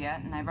diplomas yet,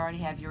 and I've already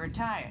have you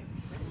retired.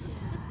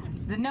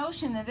 The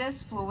notion that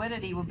this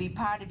fluidity will be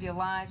part of your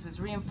lives was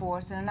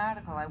reinforced in an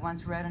article I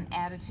once read on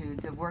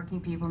attitudes of working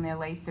people in their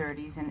late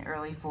 30s and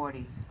early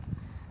 40s.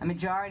 A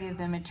majority of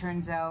them, it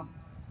turns out,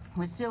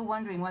 were still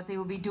wondering what they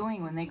will be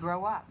doing when they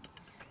grow up.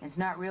 It's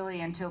not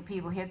really until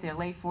people hit their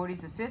late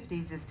 40s or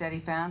 50s, the study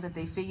found, that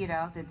they figured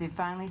out that they've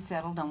finally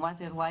settled on what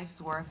their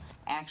life's work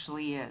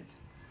actually is.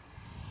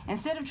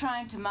 Instead of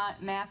trying to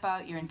map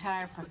out your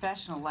entire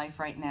professional life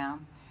right now,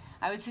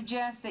 I would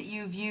suggest that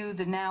you view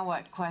the now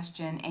what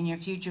question and your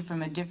future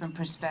from a different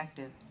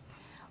perspective.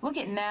 Look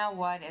at now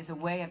what as a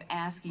way of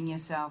asking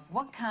yourself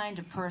what kind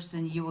of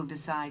person you will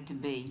decide to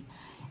be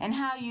and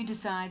how you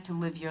decide to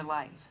live your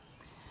life.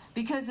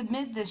 Because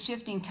amid the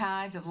shifting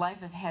tides of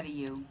life ahead of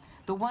you,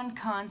 the one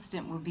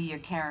constant will be your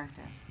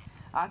character.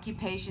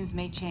 Occupations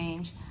may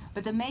change,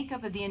 but the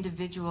makeup of the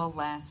individual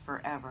lasts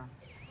forever.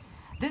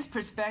 This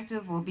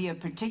perspective will be of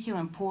particular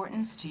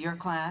importance to your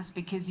class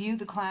because you,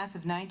 the class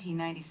of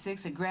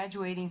 1996, are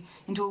graduating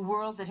into a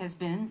world that has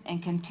been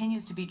and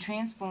continues to be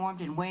transformed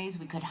in ways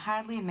we could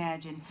hardly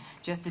imagine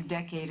just a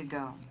decade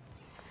ago.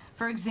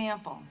 For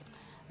example,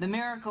 the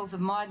miracles of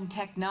modern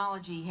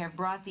technology have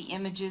brought the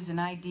images and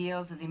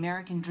ideals of the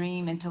American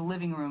dream into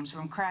living rooms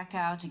from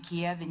Krakow to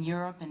Kiev in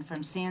Europe and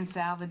from San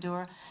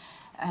Salvador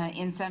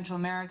in Central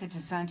America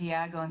to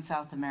Santiago in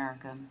South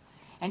America.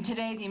 And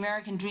today, the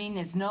American dream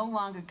is no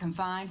longer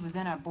confined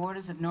within our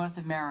borders of North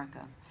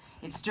America.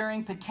 Its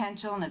stirring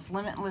potential and its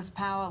limitless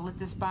power lit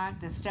the spark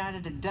that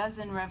started a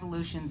dozen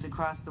revolutions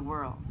across the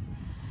world.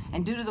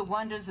 And due to the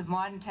wonders of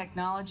modern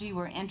technology,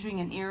 we're entering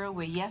an era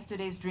where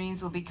yesterday's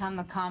dreams will become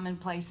the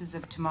commonplaces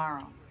of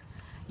tomorrow.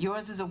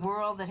 Yours is a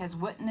world that has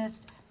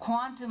witnessed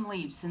quantum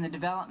leaps in the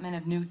development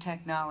of new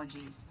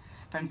technologies.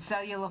 From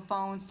cellular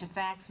phones to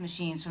fax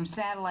machines, from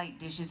satellite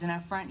dishes in our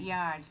front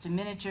yards to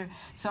miniature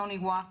Sony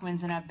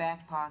Walkmans in our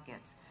back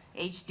pockets,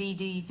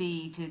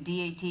 HDTV to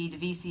DAT to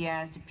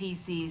VCRs to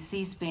PCs,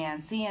 C-SPAN,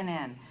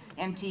 CNN,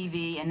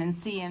 MTV, and then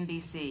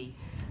CNBC.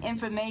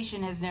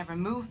 Information has never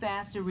moved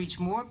faster, reached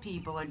more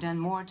people, or done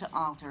more to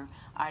alter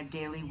our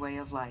daily way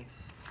of life.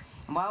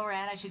 And while we're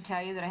at it, I should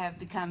tell you that I have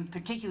become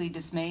particularly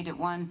dismayed at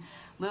one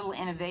little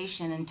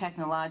innovation in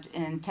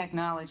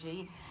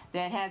technology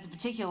that has a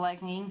particular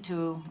liking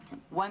to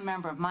one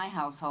member of my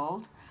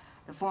household,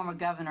 the former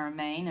governor of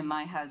Maine and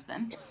my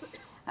husband.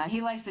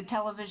 He likes the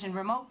television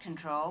remote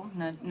control,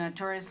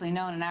 notoriously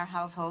known in our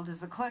household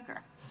as the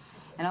clicker.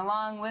 And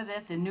along with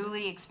it, the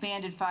newly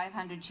expanded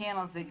 500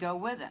 channels that go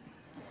with it.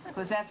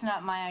 Because that's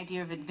not my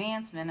idea of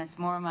advancement, it's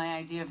more my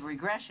idea of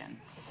regression.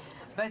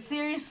 But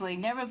seriously,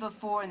 never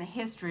before in the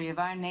history of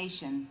our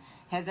nation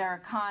has our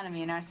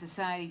economy and our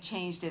society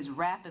changed as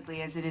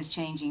rapidly as it is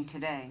changing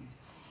today.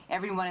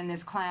 Everyone in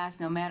this class,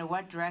 no matter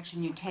what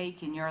direction you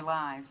take in your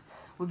lives,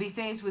 will be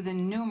faced with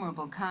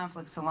innumerable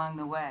conflicts along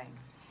the way.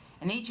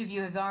 And each of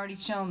you have already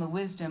shown the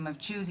wisdom of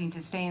choosing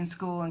to stay in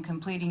school and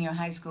completing your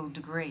high school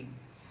degree.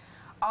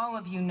 All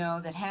of you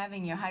know that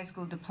having your high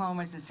school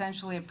diploma is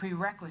essentially a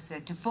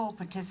prerequisite to full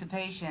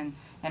participation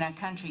in our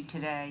country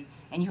today,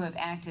 and you have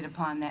acted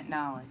upon that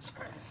knowledge.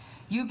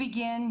 You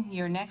begin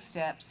your next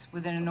steps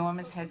with an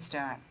enormous head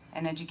start,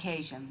 an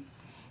education.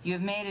 You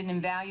have made an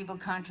invaluable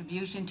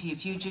contribution to your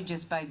future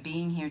just by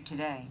being here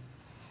today.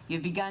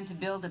 You've begun to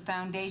build a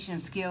foundation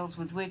of skills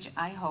with which,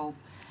 I hope,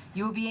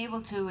 you will be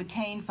able to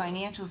attain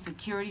financial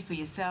security for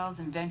yourselves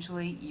and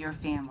eventually your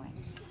family.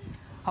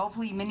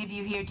 Hopefully, many of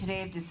you here today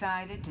have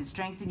decided to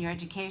strengthen your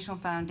educational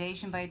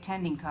foundation by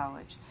attending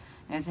college.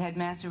 And as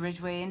Headmaster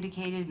Ridgway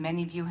indicated,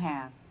 many of you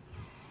have.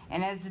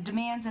 And as the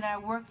demands in our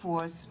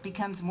workforce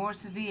becomes more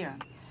severe,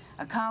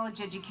 a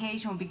college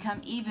education will become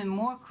even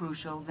more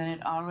crucial than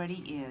it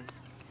already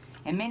is.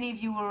 And many of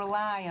you will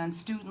rely on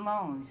student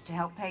loans to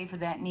help pay for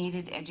that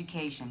needed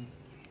education.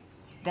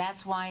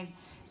 That's why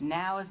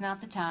now is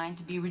not the time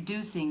to be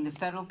reducing the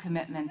federal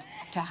commitment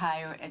to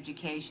higher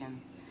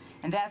education.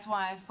 And that's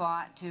why I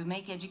fought to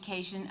make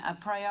education a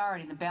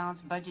priority in the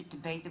balanced budget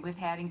debate that we've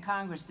had in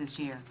Congress this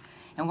year,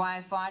 and why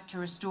I fought to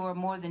restore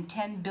more than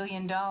 $10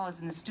 billion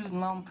in the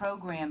student loan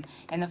program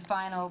in the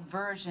final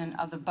version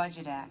of the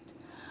Budget Act.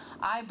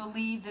 I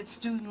believe that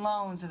student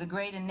loans are the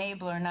great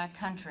enabler in our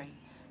country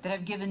that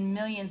have given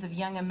millions of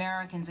young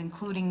Americans,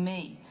 including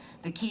me,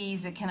 the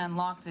keys that can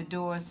unlock the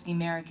doors to the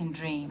American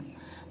dream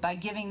by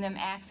giving them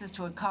access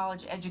to a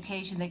college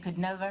education they could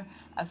never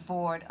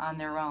afford on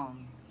their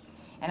own.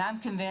 And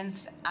I'm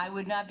convinced I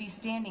would not be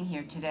standing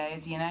here today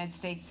as a United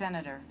States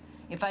Senator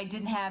if I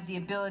didn't have the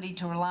ability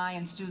to rely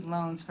on student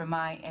loans for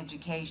my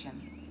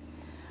education.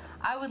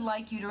 I would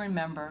like you to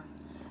remember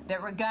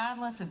that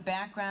regardless of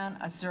background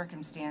or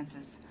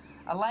circumstances,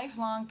 a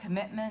lifelong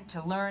commitment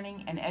to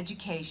learning and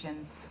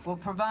education will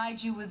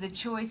provide you with the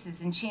choices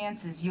and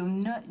chances you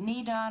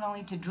need not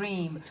only to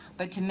dream,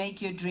 but to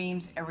make your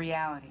dreams a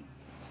reality.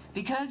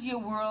 Because your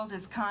world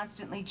is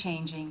constantly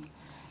changing,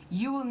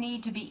 you will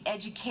need to be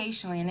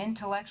educationally and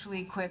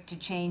intellectually equipped to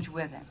change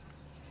with it.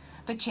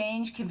 But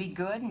change can be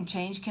good and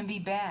change can be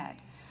bad.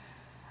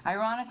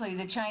 Ironically,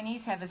 the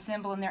Chinese have a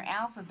symbol in their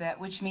alphabet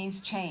which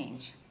means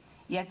change.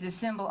 Yet this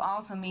symbol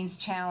also means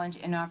challenge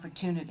and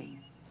opportunity.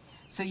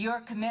 So your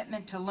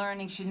commitment to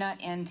learning should not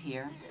end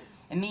here.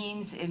 It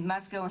means it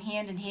must go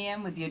hand in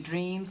hand with your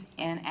dreams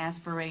and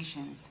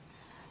aspirations.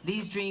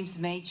 These dreams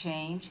may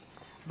change,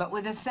 but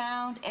with a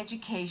sound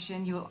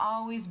education, you will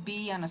always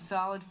be on a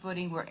solid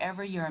footing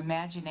wherever your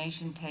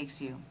imagination takes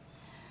you.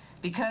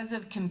 Because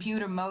of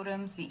computer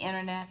modems, the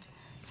internet,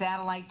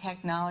 satellite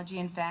technology,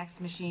 and fax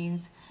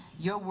machines,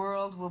 your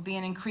world will be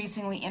an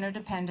increasingly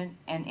interdependent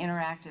and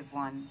interactive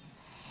one.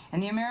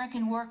 And the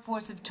American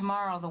workforce of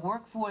tomorrow, the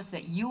workforce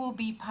that you will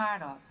be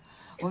part of,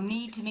 will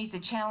need to meet the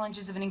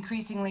challenges of an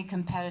increasingly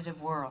competitive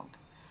world.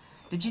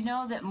 Did you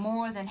know that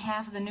more than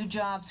half of the new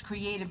jobs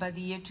created by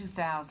the year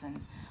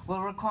 2000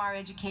 will require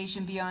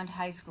education beyond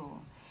high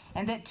school,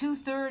 and that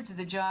 2/3 of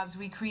the jobs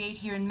we create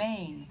here in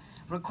Maine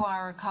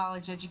require a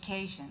college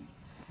education?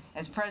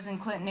 As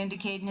President Clinton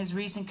indicated in his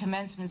recent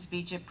commencement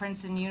speech at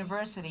Princeton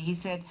University, he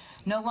said,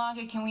 "No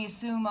longer can we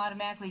assume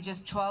automatically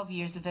just 12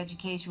 years of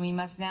education. We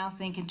must now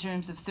think in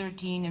terms of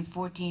 13 and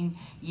 14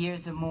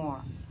 years or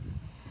more."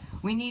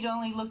 We need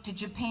only look to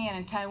Japan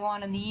and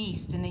Taiwan in the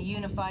East and a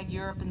unified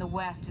Europe in the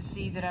West to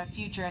see that our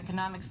future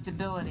economic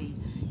stability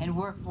and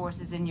workforce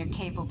is in your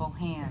capable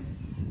hands.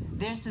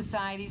 Their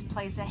societies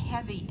place a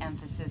heavy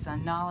emphasis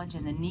on knowledge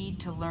and the need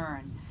to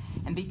learn,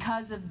 and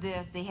because of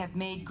this, they have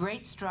made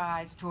great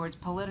strides towards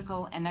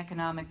political and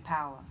economic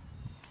power.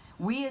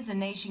 We as a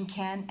nation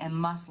can and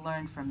must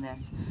learn from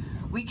this.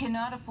 We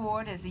cannot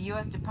afford, as the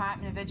U.S.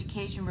 Department of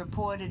Education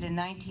reported in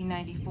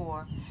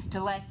 1994,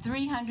 to let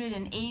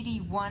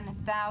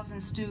 381,000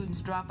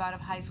 students drop out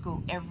of high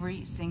school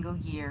every single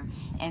year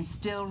and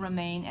still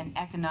remain an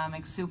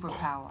economic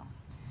superpower.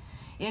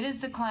 It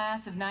is the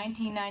class of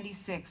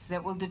 1996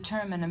 that will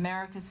determine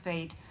America's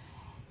fate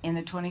in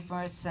the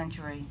 21st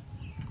century.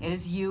 It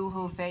is you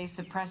who will face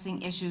the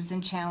pressing issues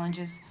and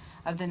challenges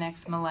of the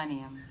next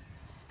millennium.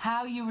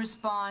 How you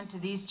respond to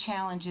these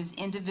challenges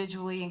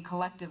individually and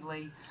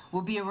collectively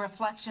will be a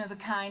reflection of the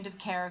kind of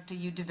character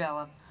you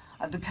develop,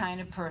 of the kind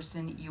of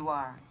person you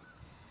are.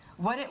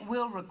 What it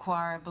will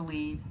require, I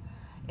believe,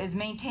 is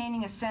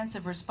maintaining a sense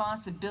of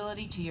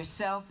responsibility to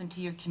yourself and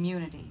to your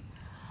community,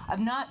 of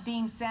not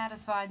being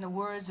satisfied, in the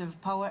words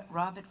of poet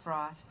Robert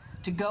Frost,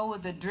 to go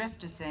with the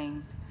drift of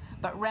things,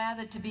 but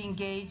rather to be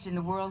engaged in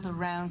the world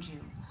around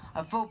you,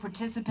 a full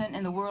participant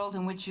in the world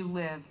in which you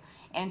live,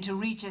 and to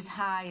reach as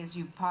high as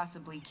you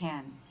possibly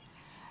can.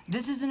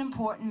 This is an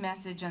important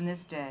message on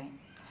this day,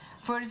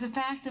 for it is a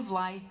fact of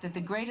life that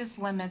the greatest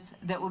limits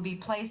that will be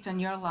placed on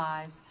your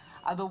lives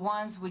are the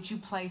ones which you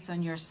place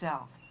on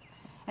yourself.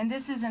 And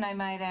this isn't, I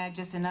might add,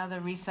 just another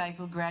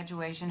recycled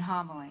graduation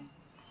homily.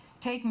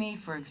 Take me,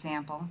 for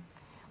example.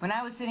 When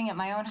I was sitting at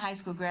my own high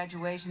school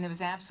graduation, there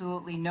was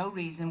absolutely no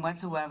reason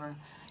whatsoever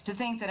to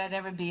think that I'd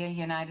ever be a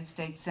United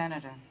States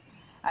Senator.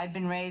 I'd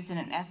been raised in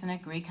an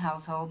ethnic Greek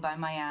household by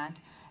my aunt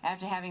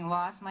after having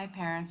lost my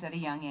parents at a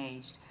young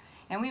age,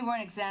 and we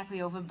weren't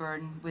exactly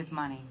overburdened with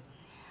money.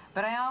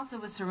 But I also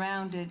was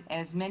surrounded,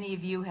 as many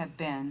of you have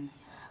been,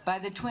 by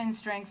the twin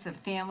strengths of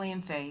family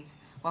and faith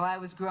while I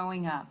was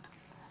growing up,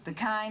 the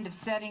kind of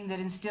setting that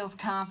instills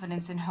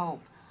confidence and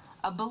hope,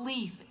 a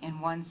belief in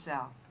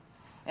oneself.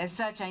 As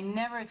such, I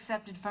never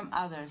accepted from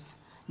others,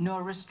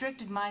 nor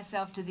restricted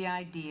myself to the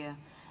idea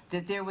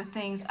that there were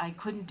things I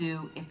couldn't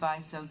do if I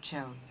so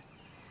chose.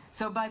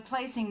 So by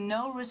placing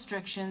no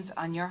restrictions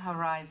on your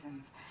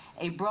horizons,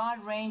 a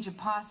broad range of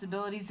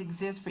possibilities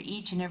exists for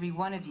each and every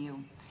one of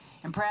you.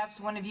 And perhaps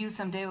one of you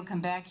someday will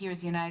come back here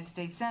as a United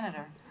States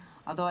Senator,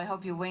 although I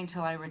hope you'll wait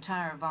until I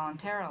retire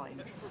voluntarily.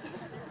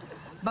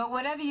 But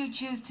whatever you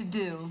choose to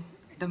do,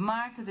 the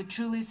mark of the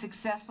truly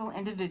successful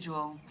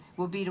individual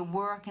will be to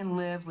work and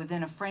live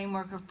within a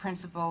framework of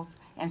principles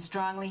and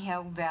strongly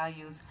held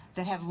values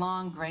that have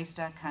long graced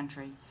our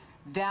country.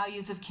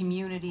 Values of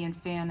community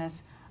and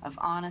fairness, of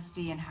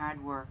honesty and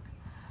hard work.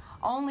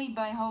 Only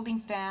by holding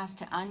fast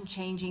to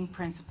unchanging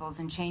principles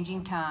in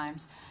changing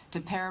times, to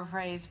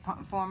paraphrase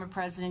former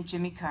President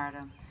Jimmy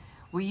Carter,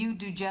 will you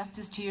do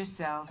justice to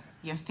yourself,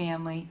 your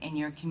family, and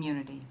your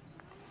community.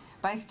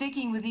 By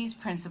sticking with these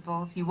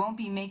principles, you won't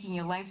be making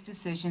your life's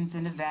decisions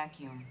in a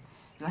vacuum.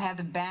 You'll have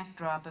the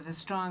backdrop of a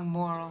strong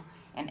moral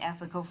and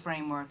ethical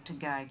framework to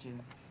guide you.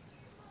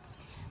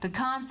 The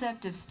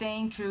concept of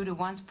staying true to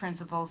one's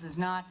principles is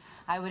not,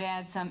 I would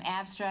add, some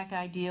abstract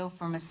ideal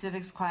from a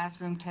civics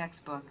classroom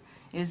textbook.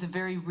 It is a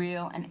very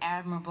real and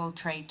admirable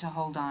trait to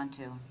hold on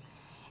to.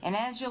 And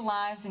as your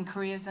lives and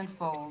careers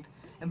unfold,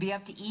 it'll be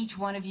up to each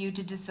one of you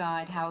to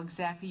decide how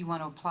exactly you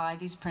want to apply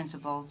these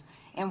principles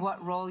and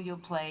what role you'll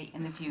play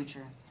in the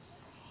future.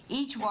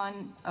 Each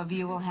one of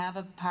you will have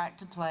a part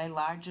to play,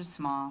 large or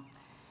small,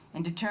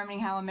 in determining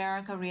how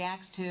America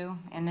reacts to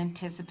and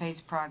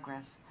anticipates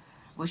progress.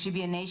 Will she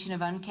be a nation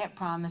of unkept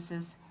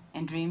promises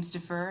and dreams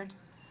deferred?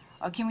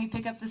 Or can we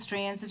pick up the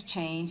strands of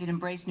change and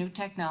embrace new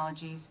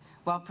technologies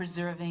while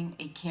preserving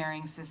a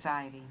caring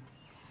society?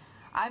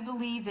 I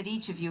believe that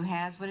each of you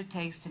has what it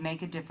takes to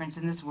make a difference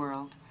in this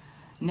world.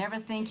 Never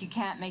think you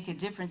can't make a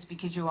difference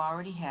because you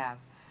already have.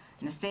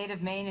 In the state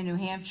of Maine and New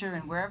Hampshire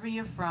and wherever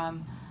you're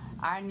from,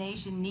 our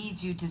nation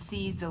needs you to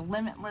seize the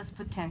limitless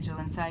potential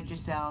inside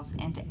yourselves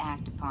and to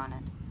act upon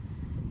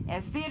it.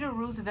 As Theodore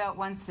Roosevelt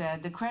once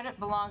said, the credit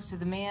belongs to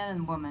the man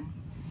and woman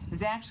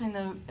who's actually in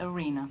the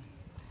arena,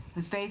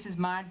 whose face is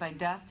marred by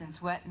dust and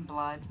sweat and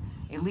blood,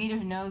 a leader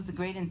who knows the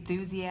great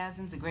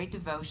enthusiasms, the great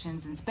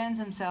devotions, and spends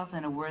himself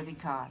in a worthy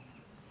cause.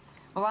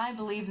 Well, I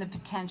believe in the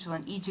potential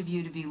in each of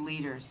you to be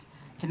leaders,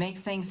 to make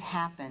things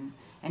happen,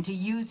 and to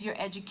use your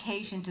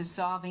education to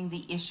solving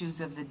the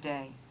issues of the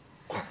day.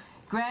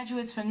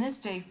 Graduates, from this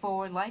day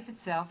forward, life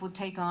itself will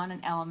take on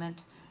an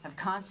element of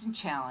constant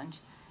challenge,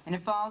 and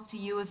it falls to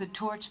you as the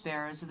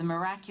torchbearers of the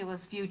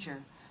miraculous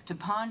future to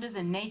ponder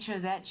the nature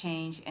of that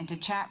change and to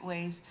chart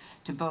ways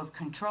to both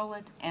control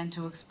it and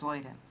to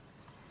exploit it.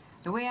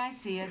 The way I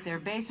see it, there are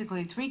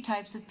basically three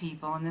types of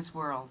people in this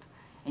world,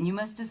 and you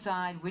must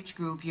decide which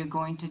group you're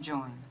going to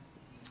join.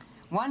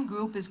 One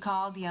group is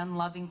called the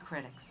unloving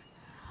critics.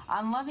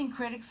 Unloving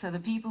critics are the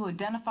people who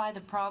identify the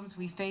problems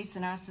we face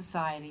in our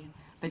society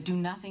but do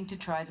nothing to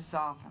try to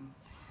solve them.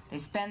 They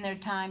spend their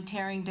time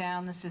tearing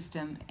down the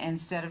system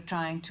instead of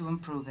trying to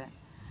improve it.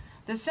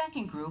 The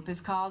second group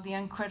is called the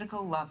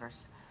uncritical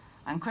lovers.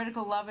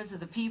 Uncritical lovers are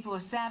the people who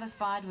are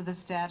satisfied with the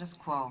status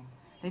quo.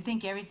 They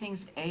think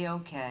everything's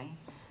A-okay.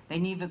 They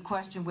neither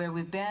question where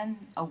we've been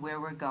or where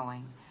we're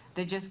going.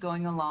 They're just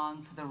going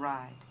along for the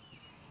ride.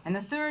 And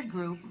the third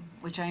group,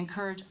 which I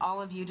encourage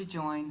all of you to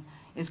join,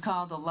 is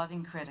called the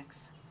loving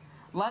critics.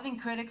 Loving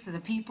critics are the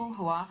people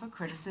who offer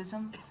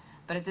criticism,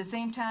 but at the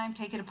same time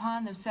take it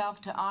upon themselves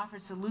to offer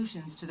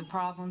solutions to the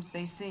problems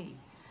they see.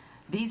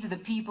 These are the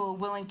people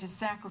willing to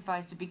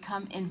sacrifice to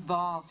become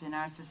involved in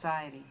our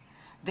society.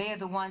 They are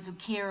the ones who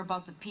care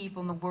about the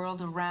people in the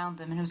world around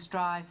them and who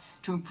strive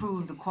to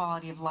improve the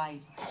quality of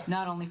life,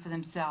 not only for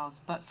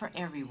themselves, but for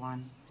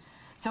everyone.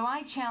 So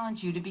I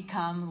challenge you to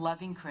become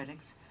loving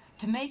critics,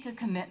 to make a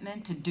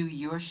commitment to do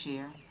your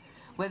share,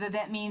 whether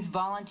that means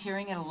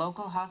volunteering at a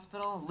local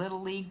hospital, a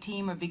little league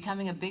team, or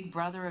becoming a big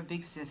brother or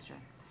big sister.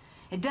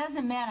 It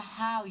doesn't matter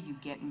how you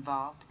get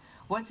involved.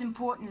 What's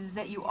important is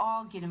that you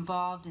all get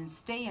involved and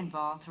stay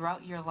involved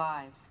throughout your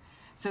lives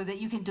so that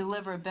you can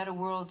deliver a better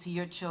world to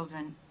your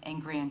children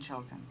and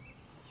grandchildren.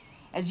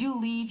 As you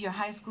leave your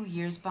high school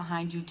years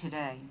behind you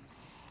today,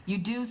 you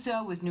do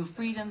so with new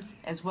freedoms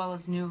as well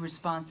as new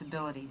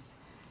responsibilities.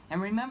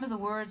 And remember the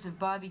words of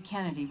Bobby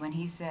Kennedy when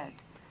he said,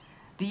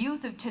 "The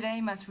youth of today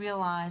must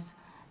realize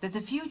that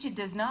the future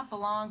does not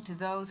belong to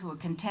those who are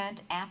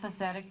content,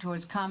 apathetic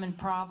towards common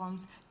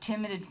problems,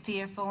 timid and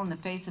fearful in the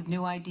face of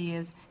new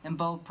ideas and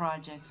bold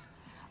projects.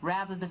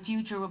 Rather, the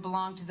future will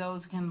belong to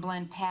those who can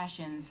blend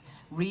passions,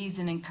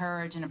 reason, and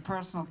courage, and a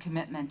personal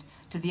commitment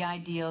to the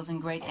ideals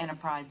and great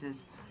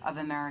enterprises of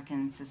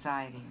American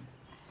society.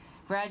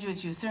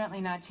 Graduates, you're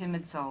certainly not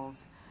timid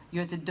souls.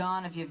 You're at the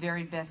dawn of your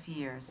very best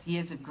years,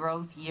 years of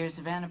growth, years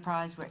of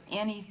enterprise where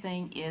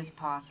anything is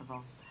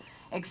possible.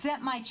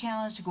 Accept my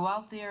challenge to go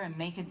out there and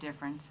make a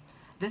difference.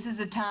 This is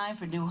a time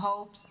for new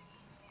hopes,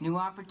 new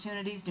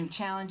opportunities, new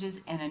challenges,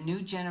 and a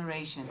new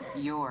generation,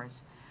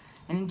 yours.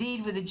 And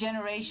indeed, with a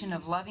generation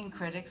of loving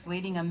critics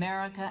leading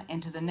America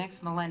into the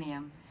next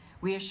millennium,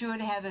 we are sure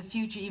to have a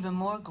future even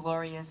more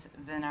glorious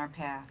than our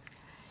past.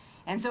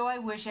 And so I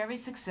wish every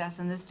success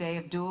on this day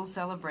of dual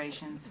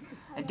celebrations,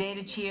 a day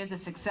to cheer the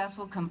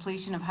successful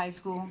completion of high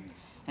school,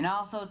 and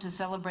also to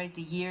celebrate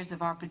the years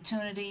of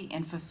opportunity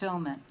and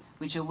fulfillment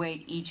which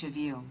await each of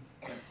you.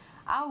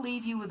 I'll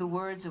leave you with the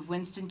words of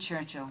Winston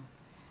Churchill,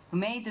 who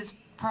made this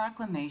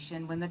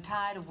proclamation when the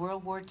tide of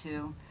World War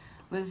II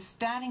was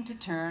starting to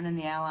turn in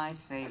the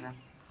Allies' favor.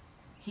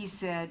 He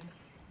said,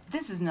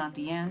 "This is not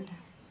the end.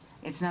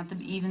 It's not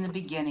even the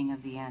beginning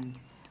of the end,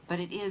 but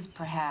it is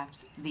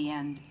perhaps the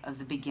end of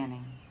the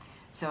beginning."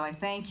 So I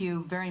thank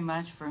you very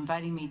much for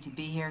inviting me to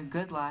be here.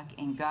 Good luck,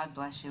 and God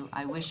bless you.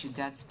 I wish you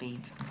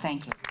Godspeed.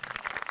 Thank you.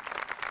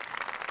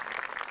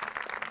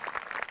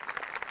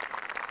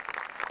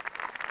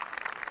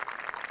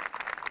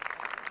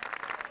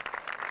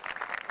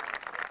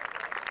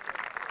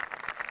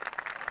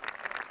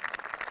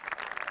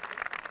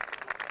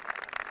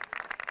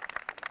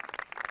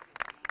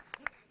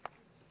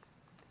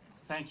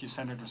 Thank you,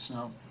 Senator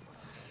Snow.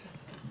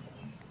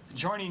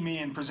 Joining me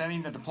in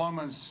presenting the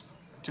diplomas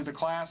to the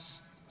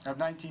class of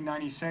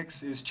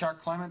 1996 is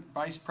Chuck Clement,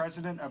 Vice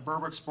President of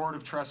Berwick's Board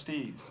of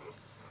Trustees.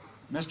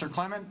 Mr.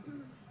 Clement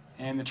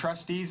and the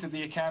trustees of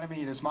the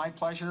Academy, it is my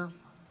pleasure,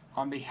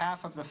 on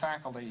behalf of the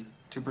faculty,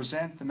 to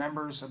present the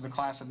members of the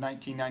class of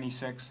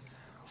 1996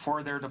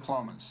 for their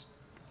diplomas.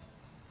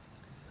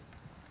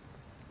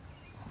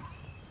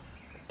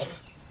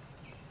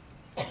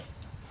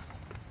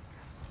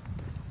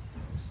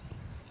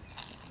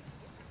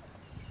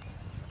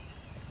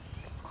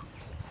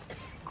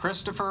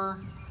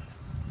 Christopher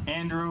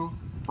Andrew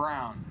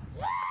Brown.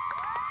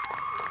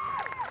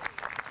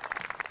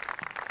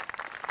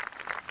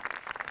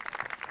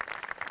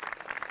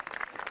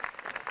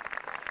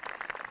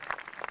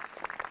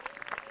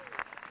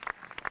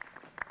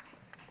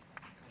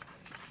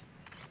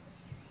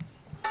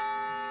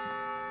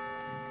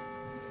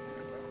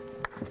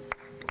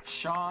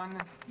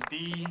 Sean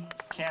B.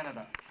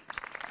 Canada.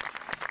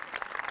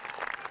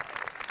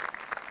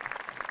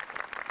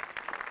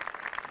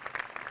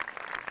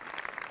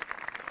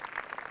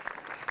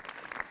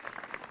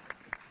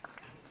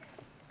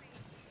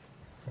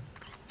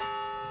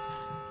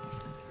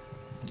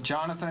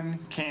 Jonathan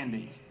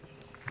Candy.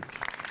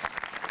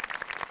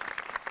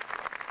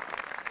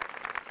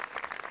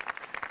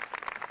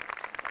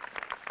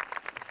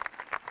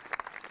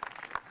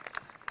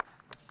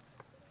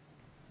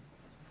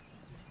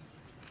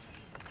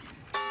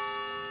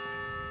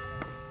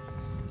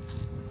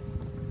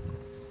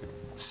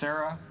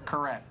 Sarah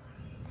Corrett.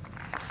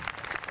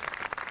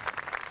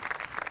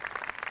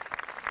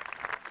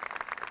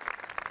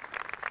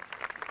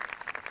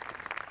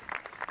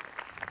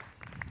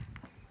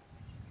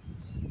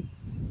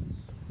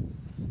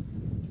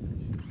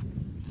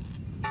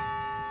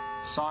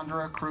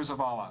 Sandra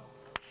Cruzavala.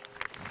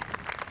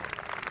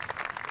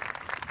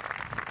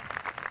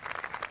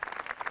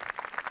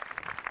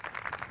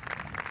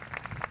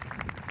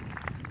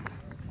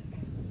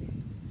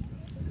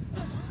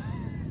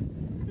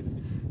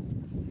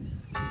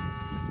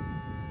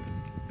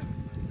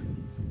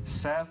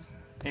 Seth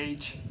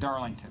H.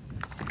 Darlington.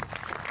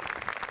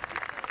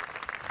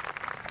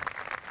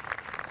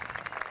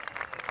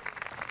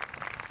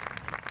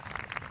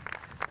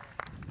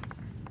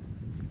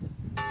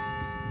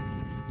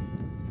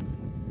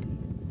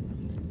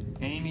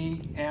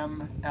 Amy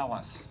M.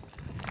 Ellis.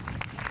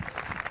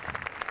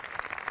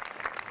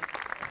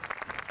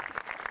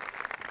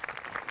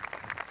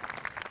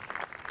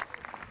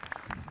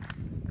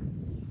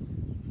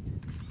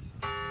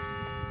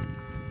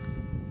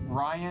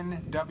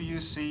 Ryan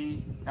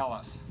W.C.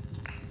 Ellis.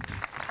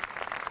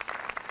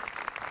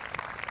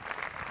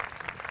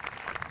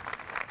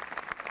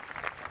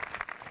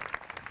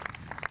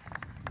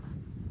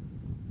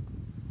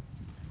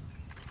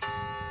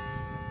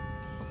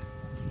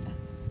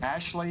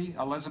 Ashley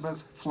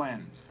Elizabeth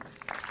Flynn.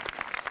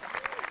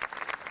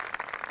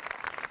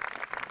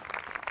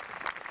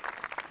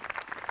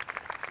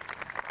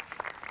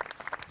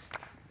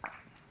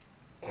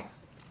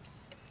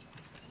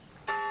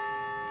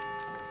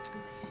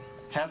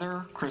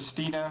 Heather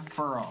Christina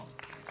Furrow.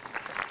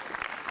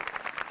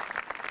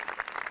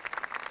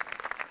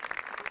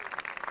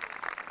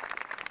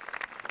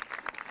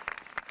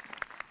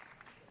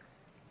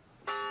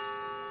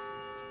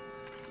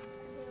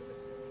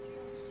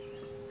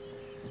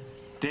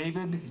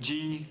 David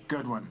G.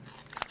 Goodwin.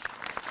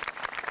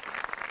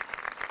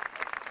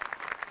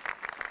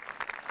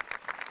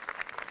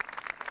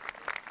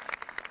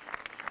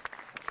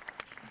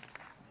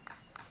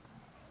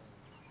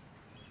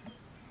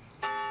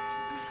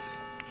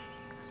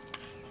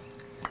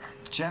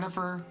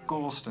 Jennifer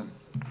Goulston.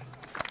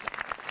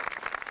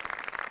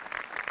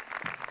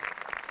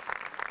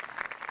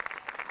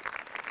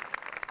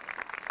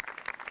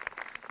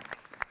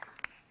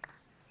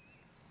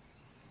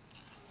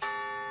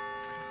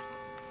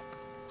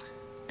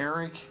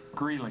 Eric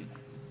Greeley.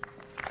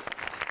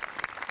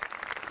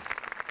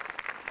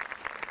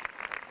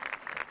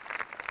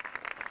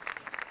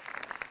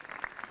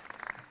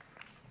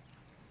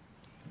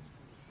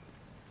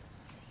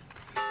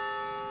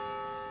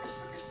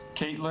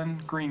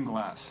 Caitlin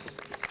Greenglass.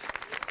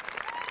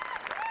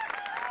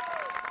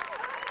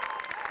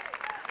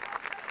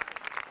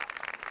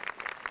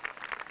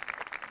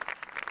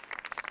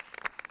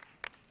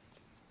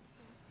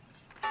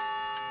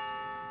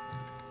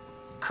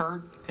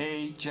 Kurt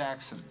A.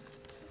 Jackson.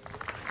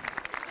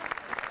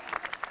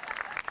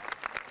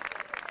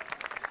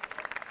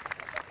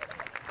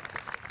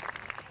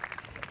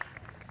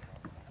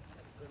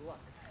 Good luck.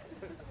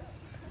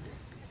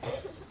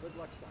 Good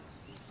luck, son.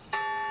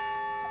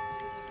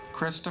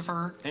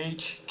 Christopher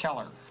H.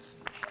 Keller.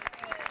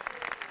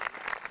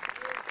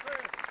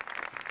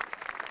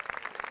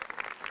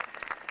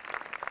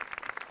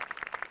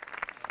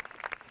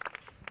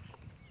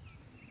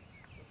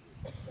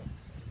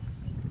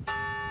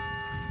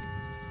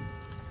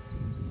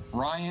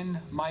 Ryan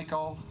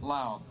Michael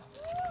Laub.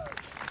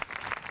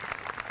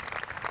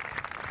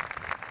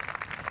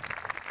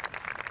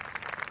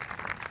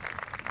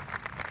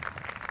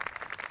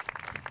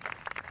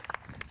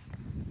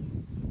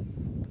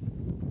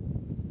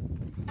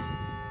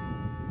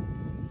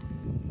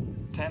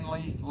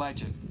 Tenley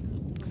Legend.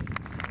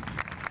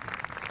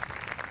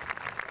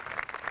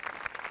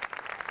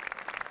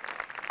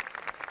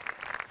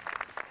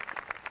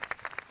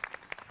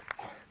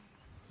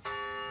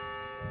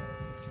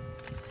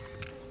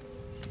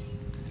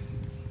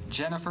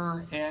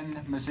 Jennifer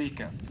N.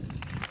 Mazika.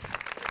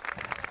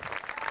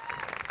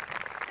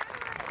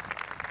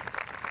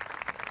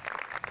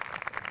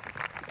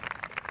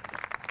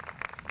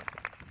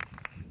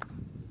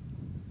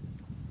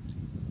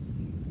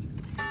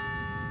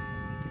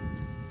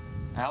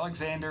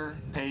 Alexander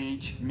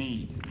Page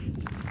Mead.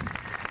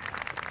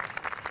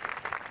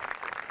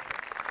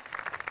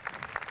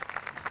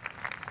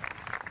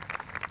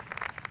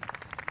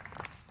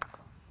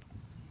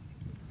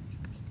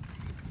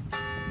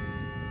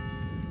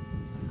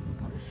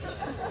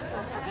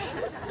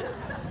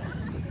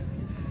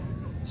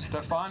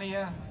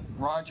 Stefania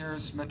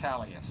Rogers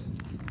Metalius.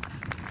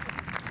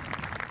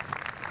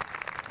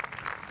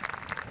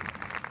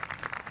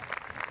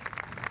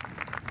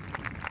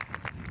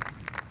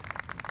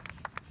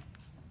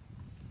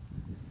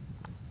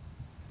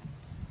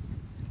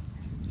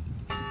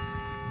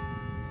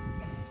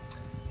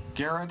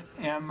 Garrett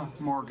M.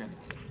 Morgan.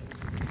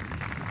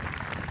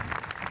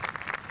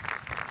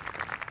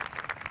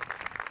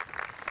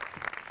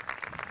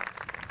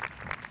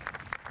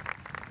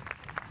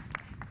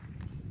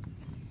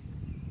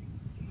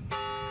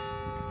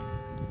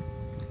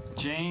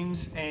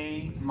 James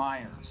A.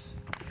 Myers.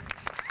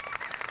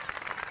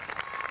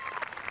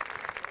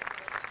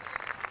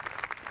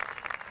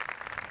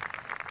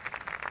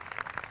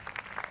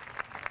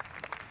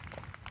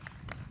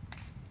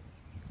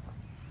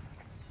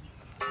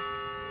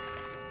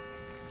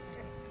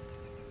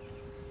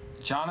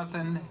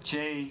 Jonathan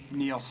J.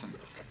 Nielsen.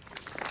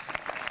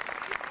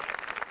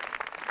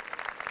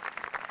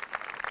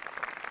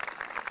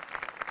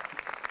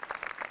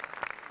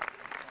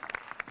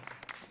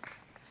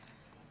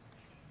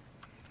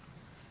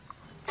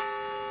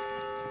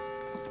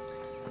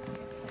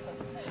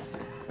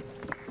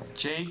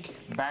 Jake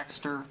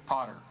Baxter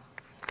Potter.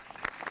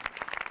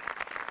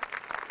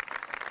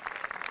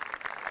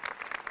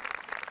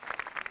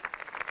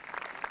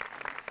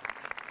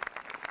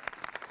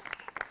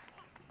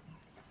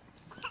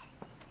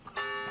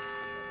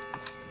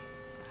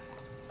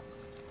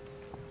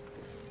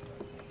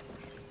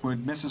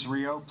 Would Mrs.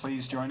 Rio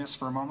please join us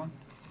for a moment?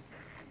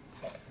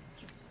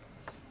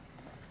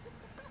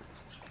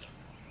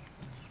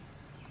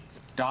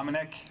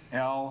 Dominic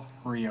L.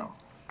 Rio.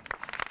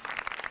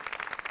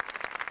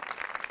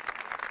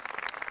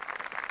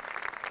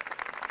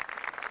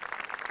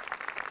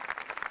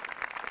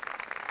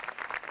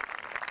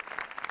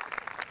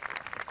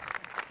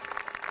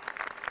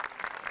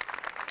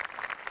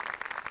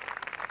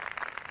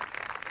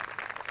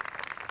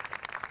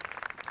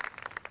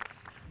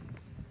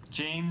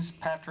 James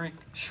Patrick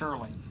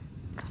Shirley.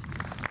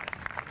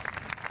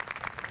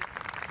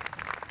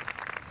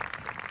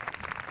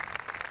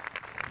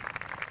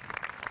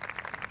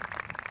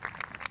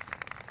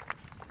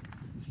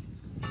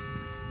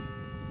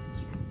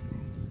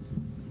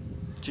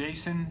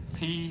 Jason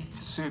P.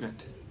 Sudit.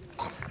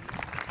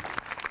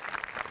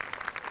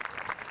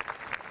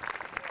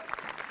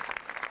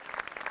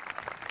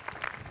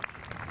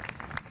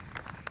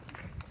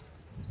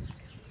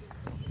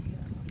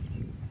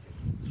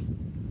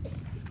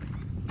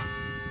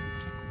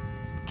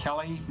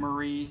 Kelly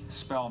Marie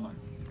Spellman.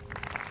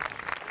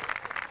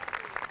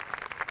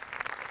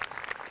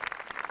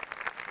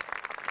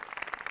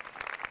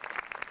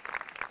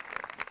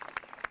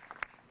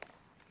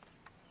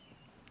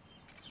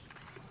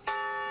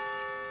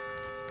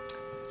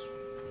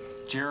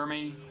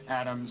 Jeremy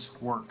Adams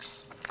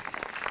Works.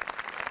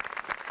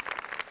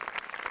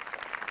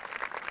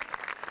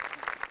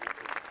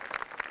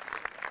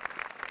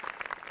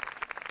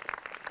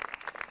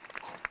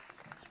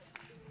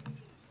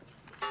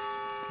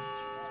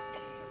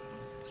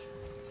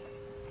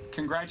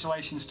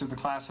 Congratulations to the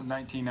class of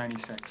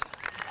 1996.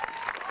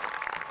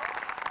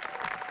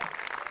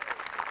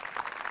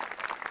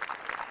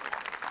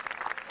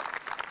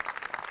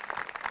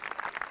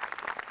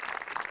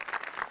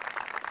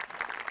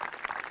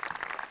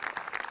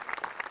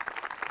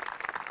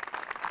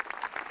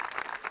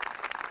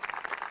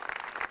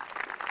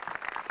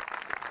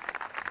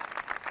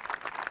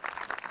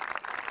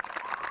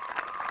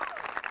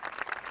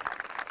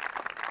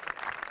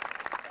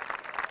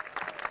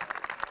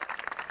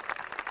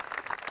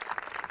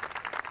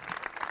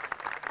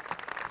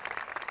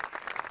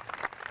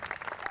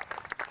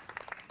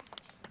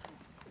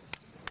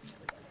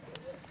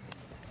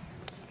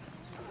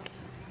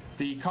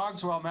 The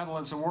Cogswell Medal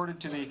is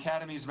awarded to the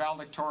Academy's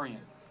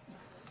valedictorian.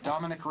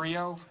 Dominic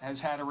Rio has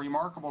had a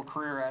remarkable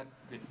career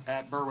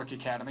at Berwick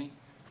Academy.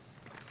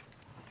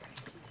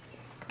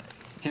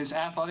 His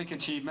athletic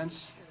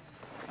achievements,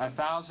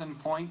 1,000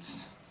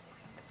 points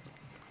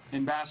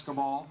in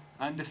basketball,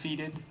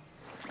 undefeated,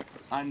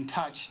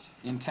 untouched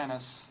in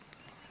tennis,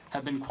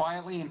 have been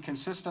quietly and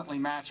consistently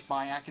matched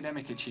by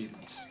academic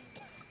achievements.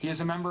 He is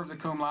a member of the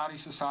Cum Laude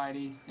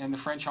Society and the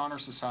French Honor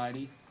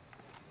Society.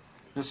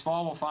 This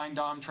fall will find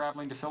Dom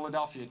traveling to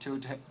Philadelphia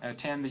to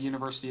attend the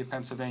University of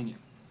Pennsylvania.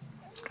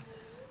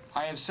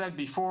 I have said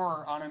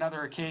before on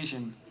another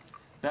occasion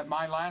that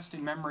my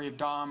lasting memory of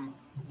Dom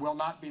will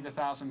not be the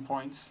 1,000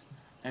 points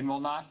and will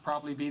not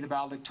probably be the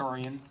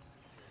valedictorian.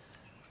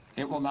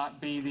 It will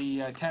not be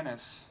the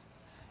tennis.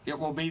 It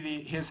will be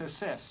his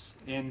assists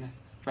in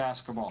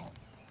basketball.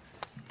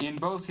 In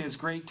both his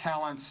great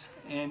talents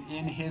and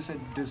in his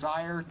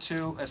desire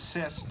to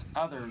assist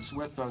others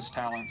with those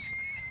talents,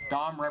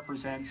 Dom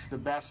represents the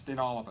best in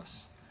all of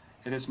us.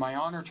 It is my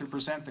honor to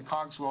present the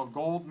Cogswell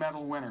Gold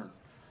Medal winner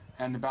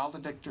and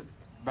the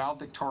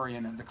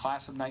valedictorian of the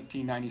class of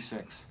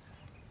 1996,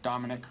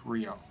 Dominic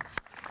Rio.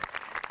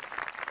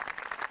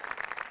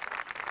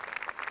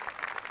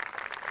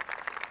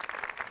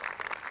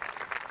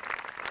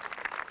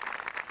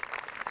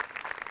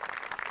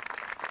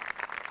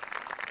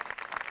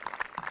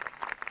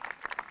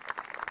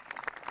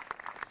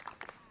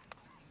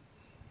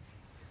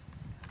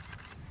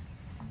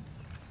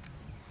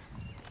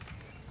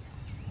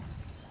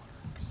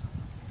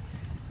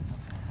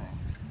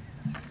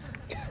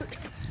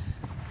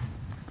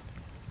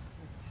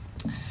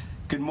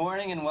 Good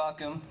morning and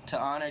welcome to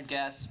honored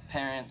guests,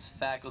 parents,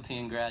 faculty,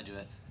 and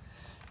graduates.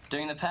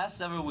 During the past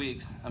several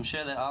weeks, I'm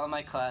sure that all of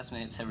my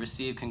classmates have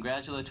received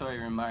congratulatory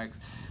remarks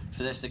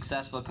for their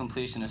successful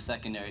completion of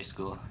secondary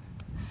school.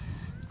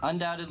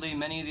 Undoubtedly,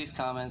 many of these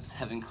comments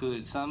have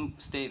included some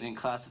statement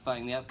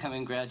classifying the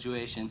upcoming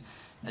graduation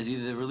as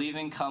either the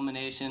relieving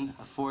culmination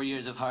of 4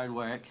 years of hard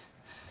work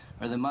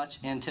or the much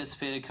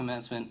anticipated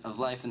commencement of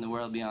life in the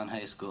world beyond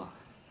high school.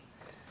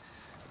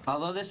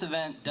 Although this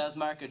event does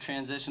mark a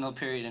transitional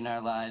period in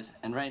our lives,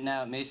 and right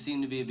now it may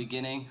seem to be a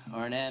beginning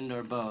or an end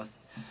or both,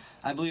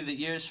 I believe that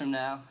years from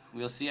now,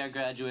 we'll see our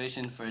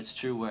graduation for its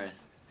true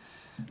worth.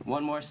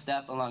 One more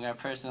step along our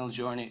personal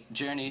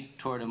journey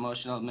toward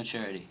emotional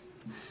maturity.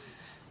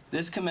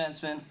 This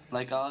commencement,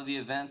 like all of the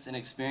events and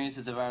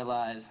experiences of our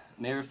lives,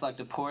 may reflect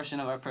a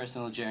portion of our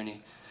personal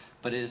journey,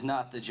 but it is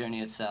not the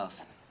journey itself.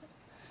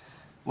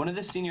 One of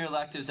the senior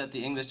electives that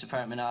the English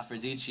department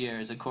offers each year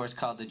is a course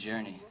called The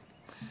Journey.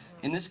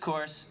 In this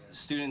course,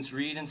 students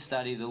read and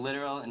study the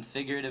literal and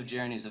figurative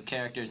journeys of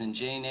characters in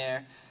Jane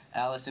Eyre,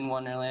 Alice in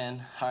Wonderland,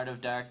 Heart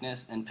of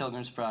Darkness, and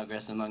Pilgrim's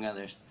Progress, among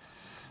others.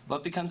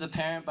 What becomes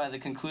apparent by the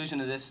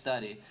conclusion of this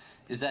study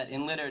is that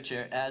in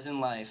literature, as in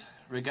life,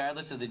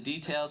 regardless of the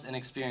details and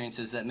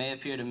experiences that may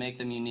appear to make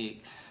them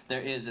unique,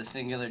 there is a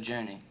singular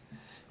journey.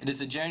 It is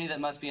a journey that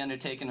must be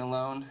undertaken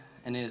alone,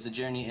 and it is a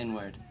journey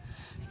inward.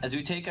 As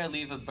we take our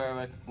leave of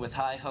Berwick with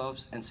high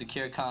hopes and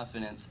secure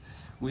confidence,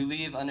 we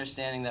leave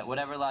understanding that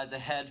whatever lies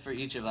ahead for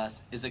each of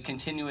us is a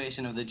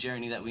continuation of the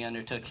journey that we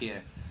undertook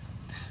here.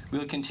 We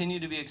will continue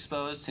to be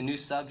exposed to new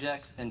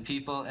subjects and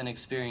people and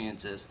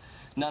experiences,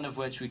 none of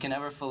which we can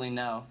ever fully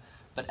know,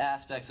 but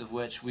aspects of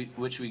which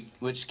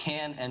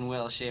can and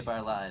will shape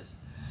our lives.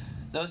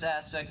 Those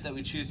aspects that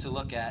we choose to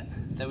look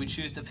at, that we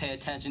choose to pay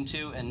attention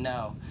to and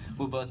know,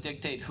 will both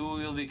dictate who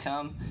we will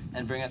become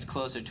and bring us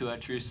closer to our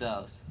true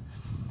selves.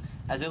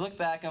 As I look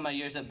back on my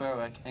years at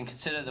Berwick and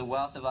consider the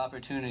wealth of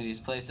opportunities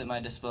placed at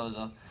my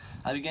disposal,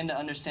 I begin to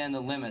understand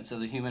the limits of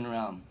the human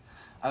realm.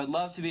 I would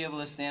love to be able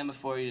to stand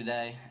before you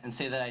today and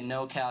say that I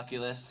know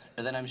calculus,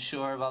 or that I'm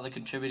sure of all the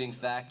contributing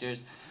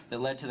factors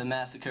that led to the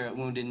massacre at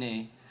Wounded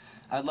Knee.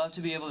 I'd love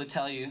to be able to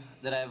tell you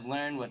that I have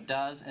learned what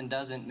does and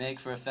doesn't make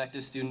for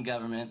effective student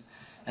government,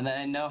 and that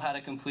I know how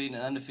to complete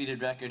an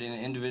undefeated record in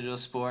an individual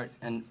sport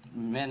and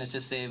manage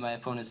to save my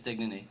opponent's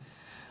dignity.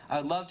 I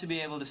would love to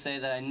be able to say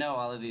that I know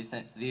all of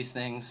these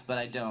things, but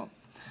I don't.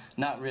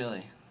 Not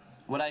really.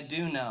 What I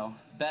do know,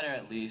 better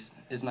at least,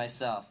 is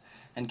myself,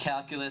 and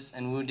calculus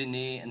and wounded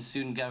knee and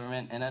student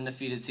government and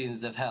undefeated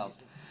seasons have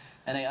helped.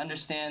 And I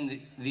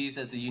understand these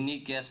as the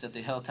unique gifts that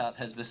the Hilltop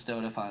has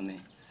bestowed upon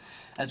me.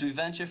 As we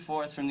venture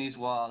forth from these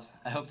walls,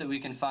 I hope that we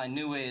can find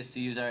new ways to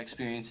use our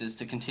experiences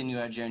to continue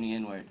our journey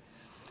inward.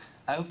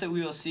 I hope that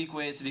we will seek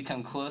ways to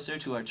become closer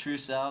to our true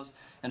selves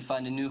and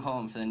find a new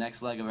home for the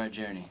next leg of our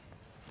journey.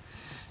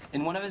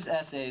 In one of his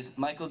essays,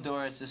 Michael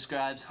Doris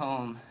describes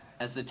home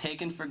as the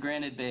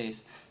taken-for-granted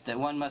base that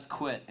one must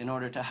quit in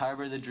order to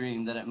harbor the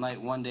dream that it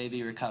might one day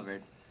be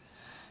recovered.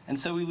 And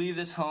so we leave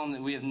this home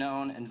that we have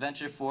known and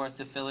venture forth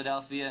to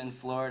Philadelphia and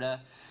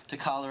Florida, to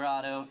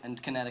Colorado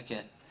and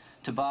Connecticut,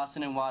 to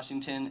Boston and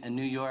Washington and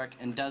New York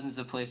and dozens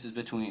of places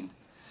between.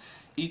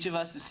 Each of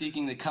us is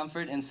seeking the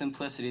comfort and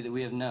simplicity that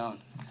we have known,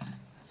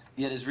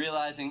 yet is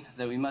realizing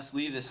that we must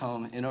leave this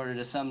home in order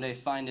to someday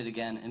find it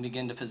again and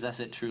begin to possess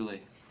it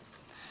truly.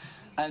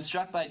 I am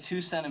struck by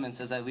two sentiments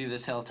as I leave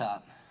this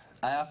hilltop.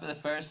 I offer the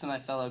first to my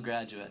fellow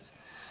graduates.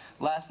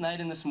 Last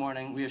night and this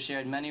morning, we have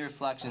shared many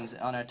reflections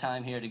on our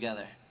time here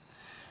together.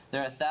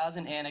 There are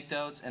 1,000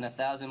 anecdotes and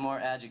 1,000 more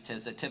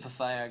adjectives that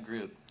typify our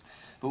group.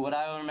 But what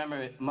I will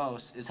remember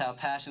most is how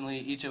passionately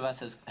each of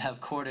us have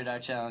courted our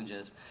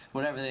challenges,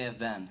 whatever they have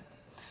been.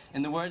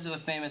 In the words of a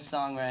famous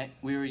songwriter,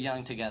 we were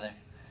young together.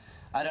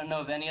 I don't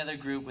know of any other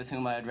group with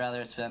whom I would rather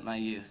have spent my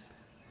youth.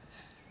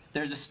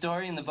 There's a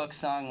story in the book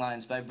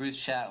Songlines by Bruce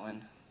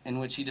Chatwin in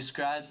which he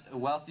describes a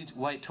wealthy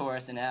white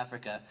tourist in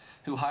Africa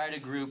who hired a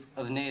group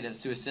of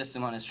natives to assist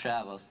him on his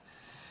travels.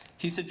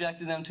 He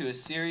subjected them to a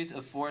series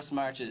of forced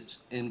marches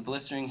in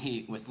blistering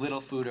heat with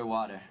little food or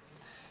water.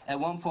 At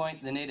one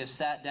point, the natives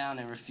sat down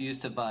and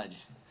refused to budge.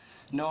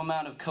 No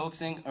amount of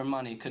coaxing or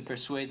money could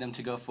persuade them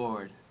to go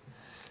forward.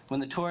 When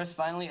the tourists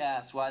finally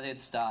asked why they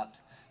had stopped,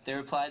 they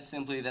replied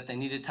simply that they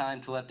needed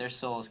time to let their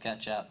souls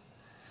catch up.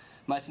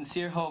 My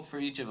sincere hope for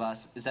each of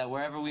us is that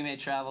wherever we may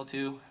travel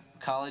to,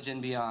 college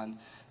and beyond,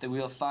 that we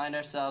will find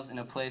ourselves in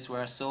a place where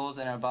our souls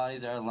and our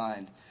bodies are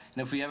aligned.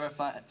 And if we ever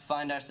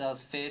find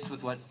ourselves faced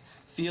with what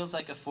feels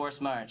like a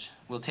forced march,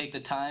 we'll take the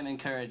time and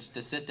courage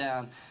to sit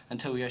down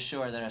until we are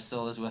sure that our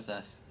soul is with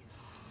us.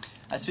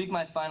 I speak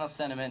my final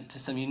sentiment to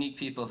some unique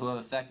people who have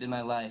affected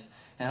my life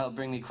and helped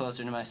bring me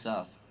closer to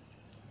myself.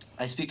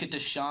 I speak it to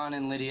Sean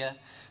and Lydia,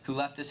 who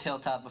left this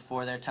hilltop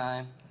before their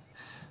time.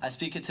 I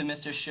speak it to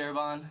Mr.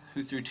 Sherban,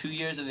 who through 2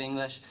 years of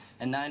English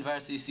and 9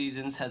 varsity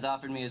seasons has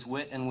offered me his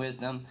wit and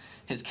wisdom,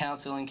 his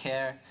counsel and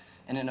care,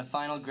 and in a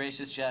final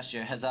gracious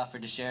gesture has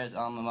offered to share his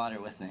alma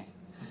mater with me.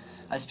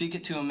 I speak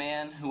it to a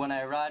man who, when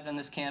I arrived on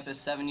this campus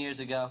 7 years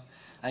ago,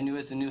 I knew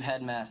as the new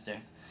headmaster,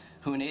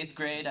 who in 8th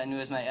grade I knew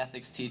as my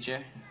ethics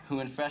teacher, who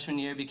in freshman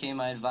year became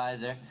my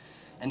advisor,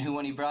 and who,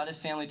 when he brought his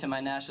family to my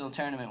national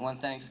tournament one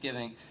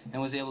Thanksgiving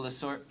and was able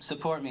to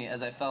support me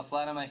as I fell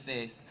flat on my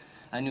face,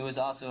 I knew was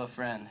also a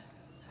friend.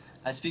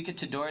 I speak it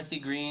to Dorothy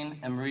Green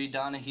and Marie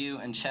Donahue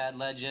and Chad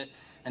Leggett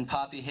and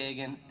Poppy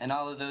Hagan and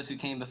all of those who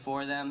came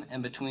before them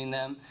and between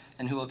them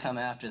and who will come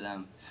after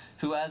them,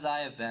 who, as I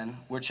have been,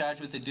 were charged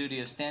with the duty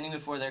of standing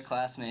before their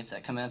classmates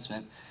at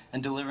commencement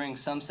and delivering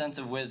some sense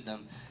of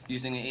wisdom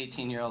using an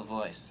 18-year-old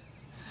voice.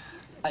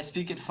 I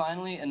speak it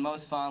finally and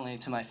most fondly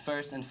to my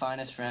first and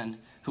finest friend,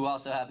 who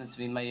also happens to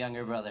be my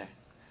younger brother.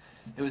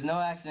 It was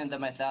no accident that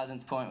my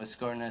 1000th point was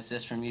scored an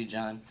assist from you,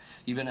 John.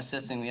 You've been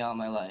assisting me all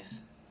my life.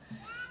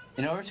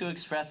 In order to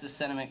express this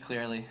sentiment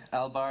clearly,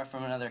 I'll borrow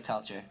from another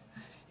culture.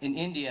 In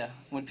India,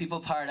 when people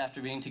part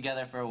after being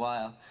together for a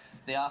while,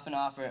 they often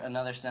offer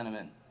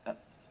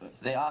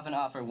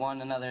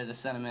one another the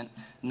sentiment,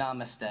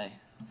 Namaste.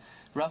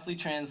 Roughly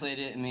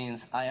translated, it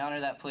means, I honor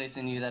that place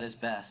in you that is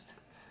best.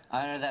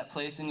 I honor that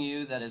place in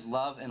you that is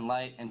love and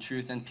light and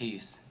truth and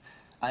peace.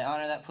 I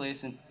honor that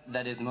place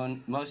that is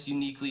most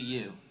uniquely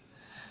you.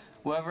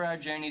 Wherever our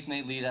journeys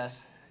may lead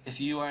us, if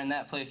you are in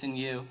that place in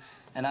you,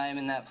 and I am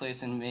in that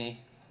place in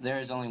me, there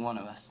is only one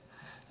of us.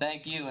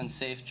 Thank you and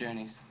safe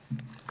journeys.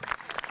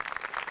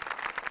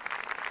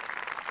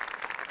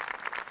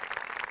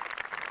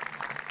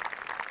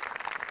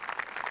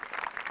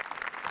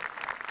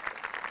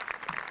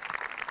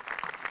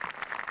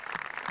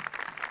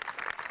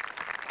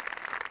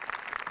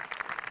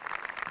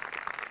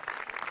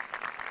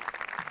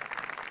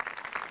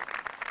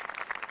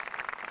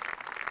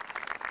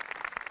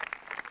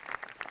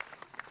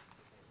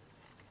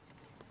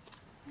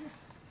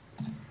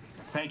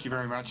 Thank you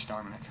very much,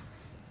 Dominic.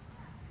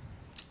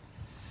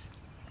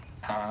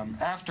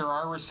 After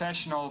our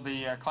recessional,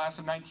 the class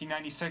of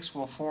 1996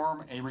 will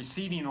form a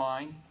receiving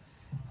line.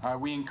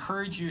 We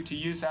encourage you to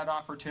use that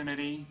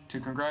opportunity to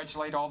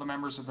congratulate all the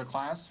members of the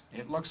class.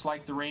 It looks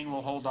like the rain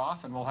will hold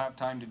off and we'll have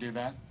time to do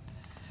that.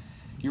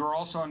 You are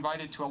also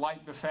invited to a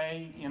light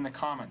buffet in the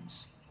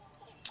Commons.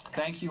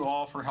 Thank you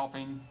all for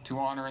helping to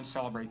honor and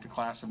celebrate the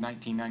class of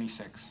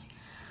 1996.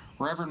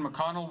 Reverend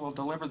McConnell will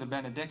deliver the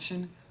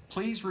benediction.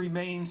 Please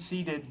remain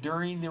seated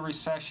during the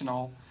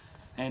recessional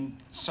and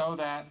so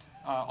that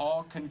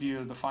all can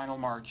view the final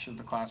march of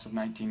the class of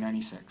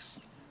 1996.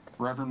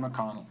 Reverend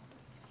McConnell.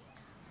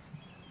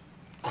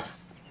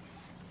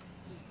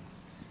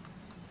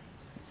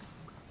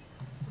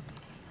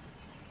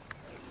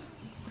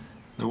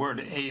 word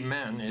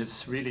amen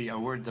is really a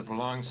word that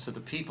belongs to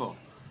the people.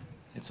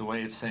 It's a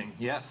way of saying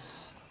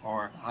yes,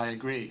 or I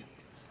agree,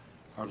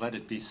 or let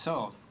it be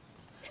so.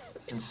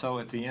 And so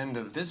at the end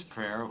of this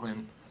prayer,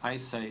 when I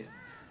say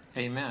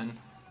amen,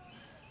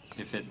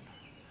 if it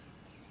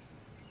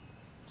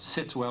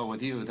sits well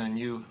with you, then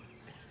you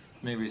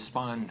may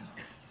respond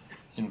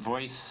in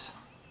voice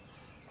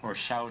or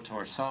shout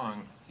or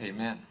song,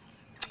 amen.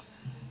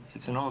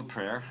 It's an old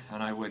prayer,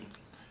 and I would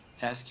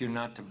ask you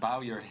not to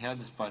bow your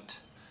heads, but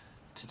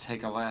to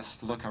take a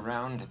last look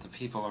around at the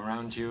people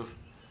around you,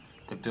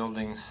 the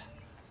buildings,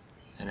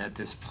 and at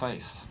this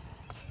place.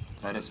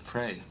 Let us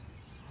pray.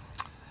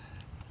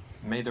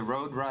 May the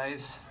road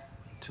rise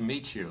to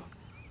meet you.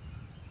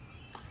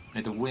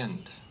 May the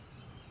wind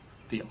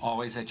be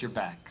always at your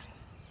back.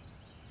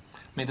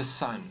 May the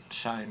sun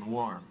shine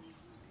warm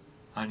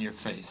on your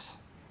face.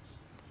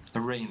 The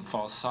rain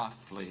fall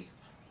softly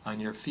on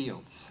your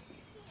fields.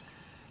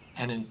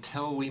 And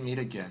until we meet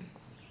again,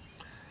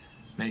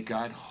 may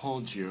God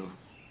hold you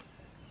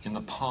in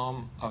the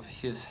palm of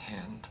his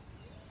hand.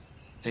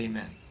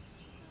 Amen.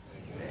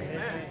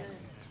 Amen.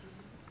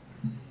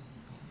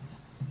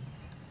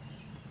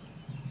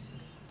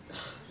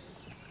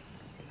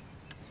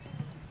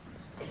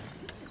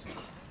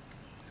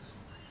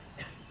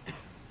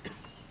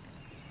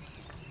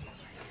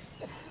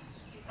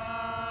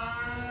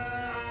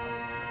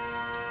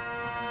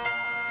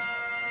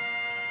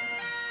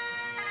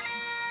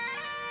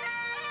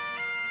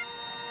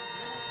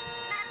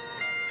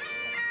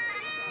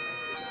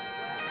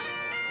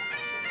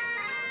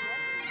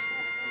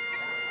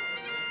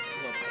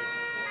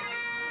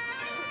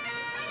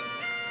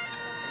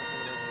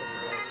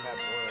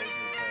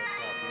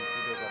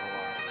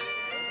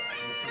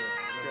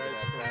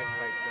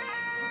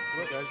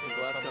 Guys, the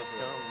glass got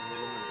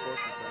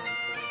stone.